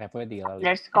 Iya, keponya 3 kali.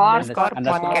 Underscore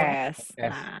podcast.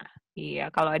 Nah,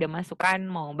 iya, kalau ada masukan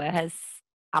mau bahas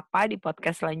apa di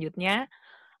podcast selanjutnya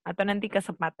atau nanti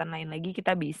kesempatan lain lagi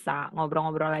kita bisa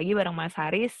ngobrol-ngobrol lagi bareng Mas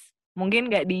Haris.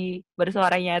 Mungkin nggak di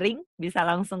bersuara nyaring, bisa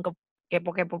langsung ke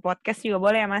kepo-kepo podcast juga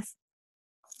boleh ya Mas?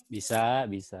 Bisa.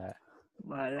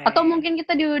 Boleh. Atau mungkin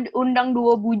kita diundang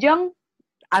 2 bujang.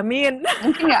 Amin.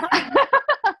 Mungkin nggak?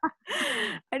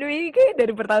 Aduh, ini kayak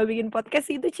dari pertama bikin podcast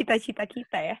itu cita-cita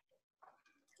kita ya.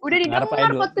 Udah didengar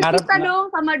podcast kita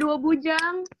dong sama 2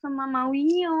 bujang sama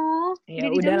Mawinyo. Ya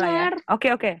udah lah ya.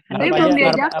 Oke. Tapi belum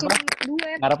diajakin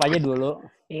duet. Ngarep aja dulu.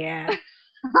 Iya.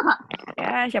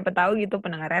 Ya siapa tahu gitu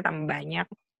pendengarnya tambah banyak.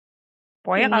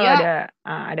 Pokoknya kalau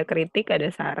ada kritik,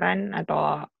 ada saran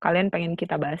atau kalian pengen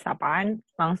kita bahas apaan,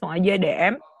 langsung aja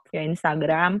DM ya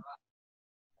Instagram.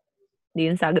 Di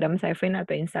Instagram Sevin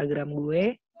atau Instagram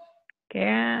gue.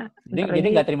 Kayak jadi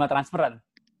nggak terima transferan.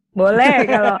 Boleh,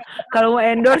 kalau mau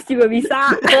endorse juga bisa.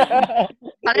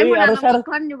 Kalian mau nanam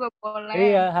iklan juga boleh.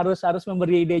 Iya, harus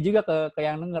memberi ide juga ke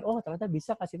yang denger. Oh, ternyata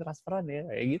bisa kasih transferan ya,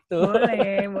 kayak gitu.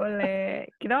 Boleh.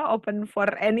 Kita open for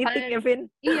anything,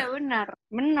 Vin. Iya, benar.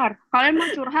 Kalian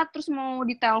mau curhat terus mau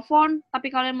ditelepon,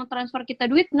 tapi kalian mau transfer kita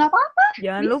duit, nggak apa-apa.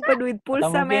 Jangan lupa duit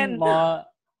pulsa, men. Mau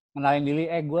kenalin diri,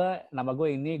 nama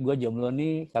gue ini, gue jomblo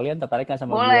nih, kalian tertarik kan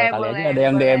sama gue? Kali aja ada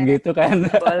yang DM gitu kan.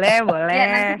 Boleh. Ya,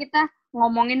 nanti kita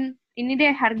ngomongin ini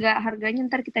deh, harganya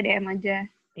ntar kita DM aja.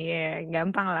 Iya,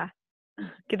 gampang lah.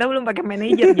 Kita belum pakai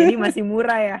manajer, jadi masih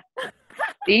murah ya.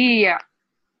 Iya.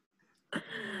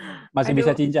 Masih Aduh.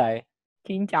 bisa cincai.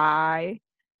 Cincai.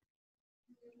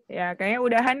 Ya, kayaknya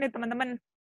udahan deh teman-teman.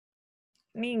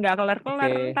 Nih nggak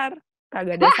kelar-kelar Oke. ntar.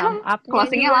 Kagak ada sum up-nya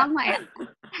Closingnya juga. lama ya.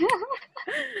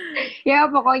 Ya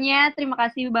pokoknya terima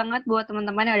kasih banget buat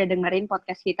teman-teman yang udah dengerin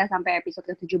podcast kita sampai episode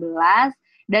ke-17.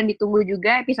 Dan ditunggu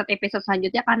juga episode-episode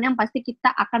selanjutnya karena yang pasti kita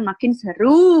akan makin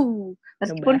seru.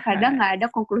 Meskipun kadang nggak ada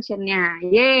conclusion-nya.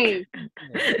 Yeay.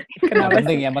 Kenapa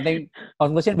sih? Yang penting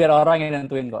conclusion biar orang yang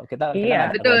nentuin kok. Kita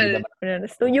Iya, nggak betul. terlibat. Benar.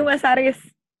 Setuju Mas Aris.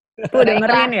 Tuh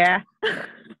dengerin ya.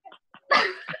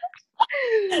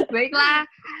 Baiklah.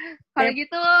 Kalau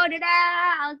gitu, dadah.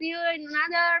 I'll see you in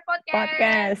another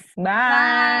podcast.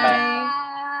 Bye.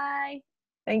 Bye.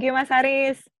 Thank you Mas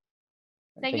Aris.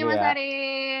 Thank you, Mas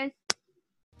Aris.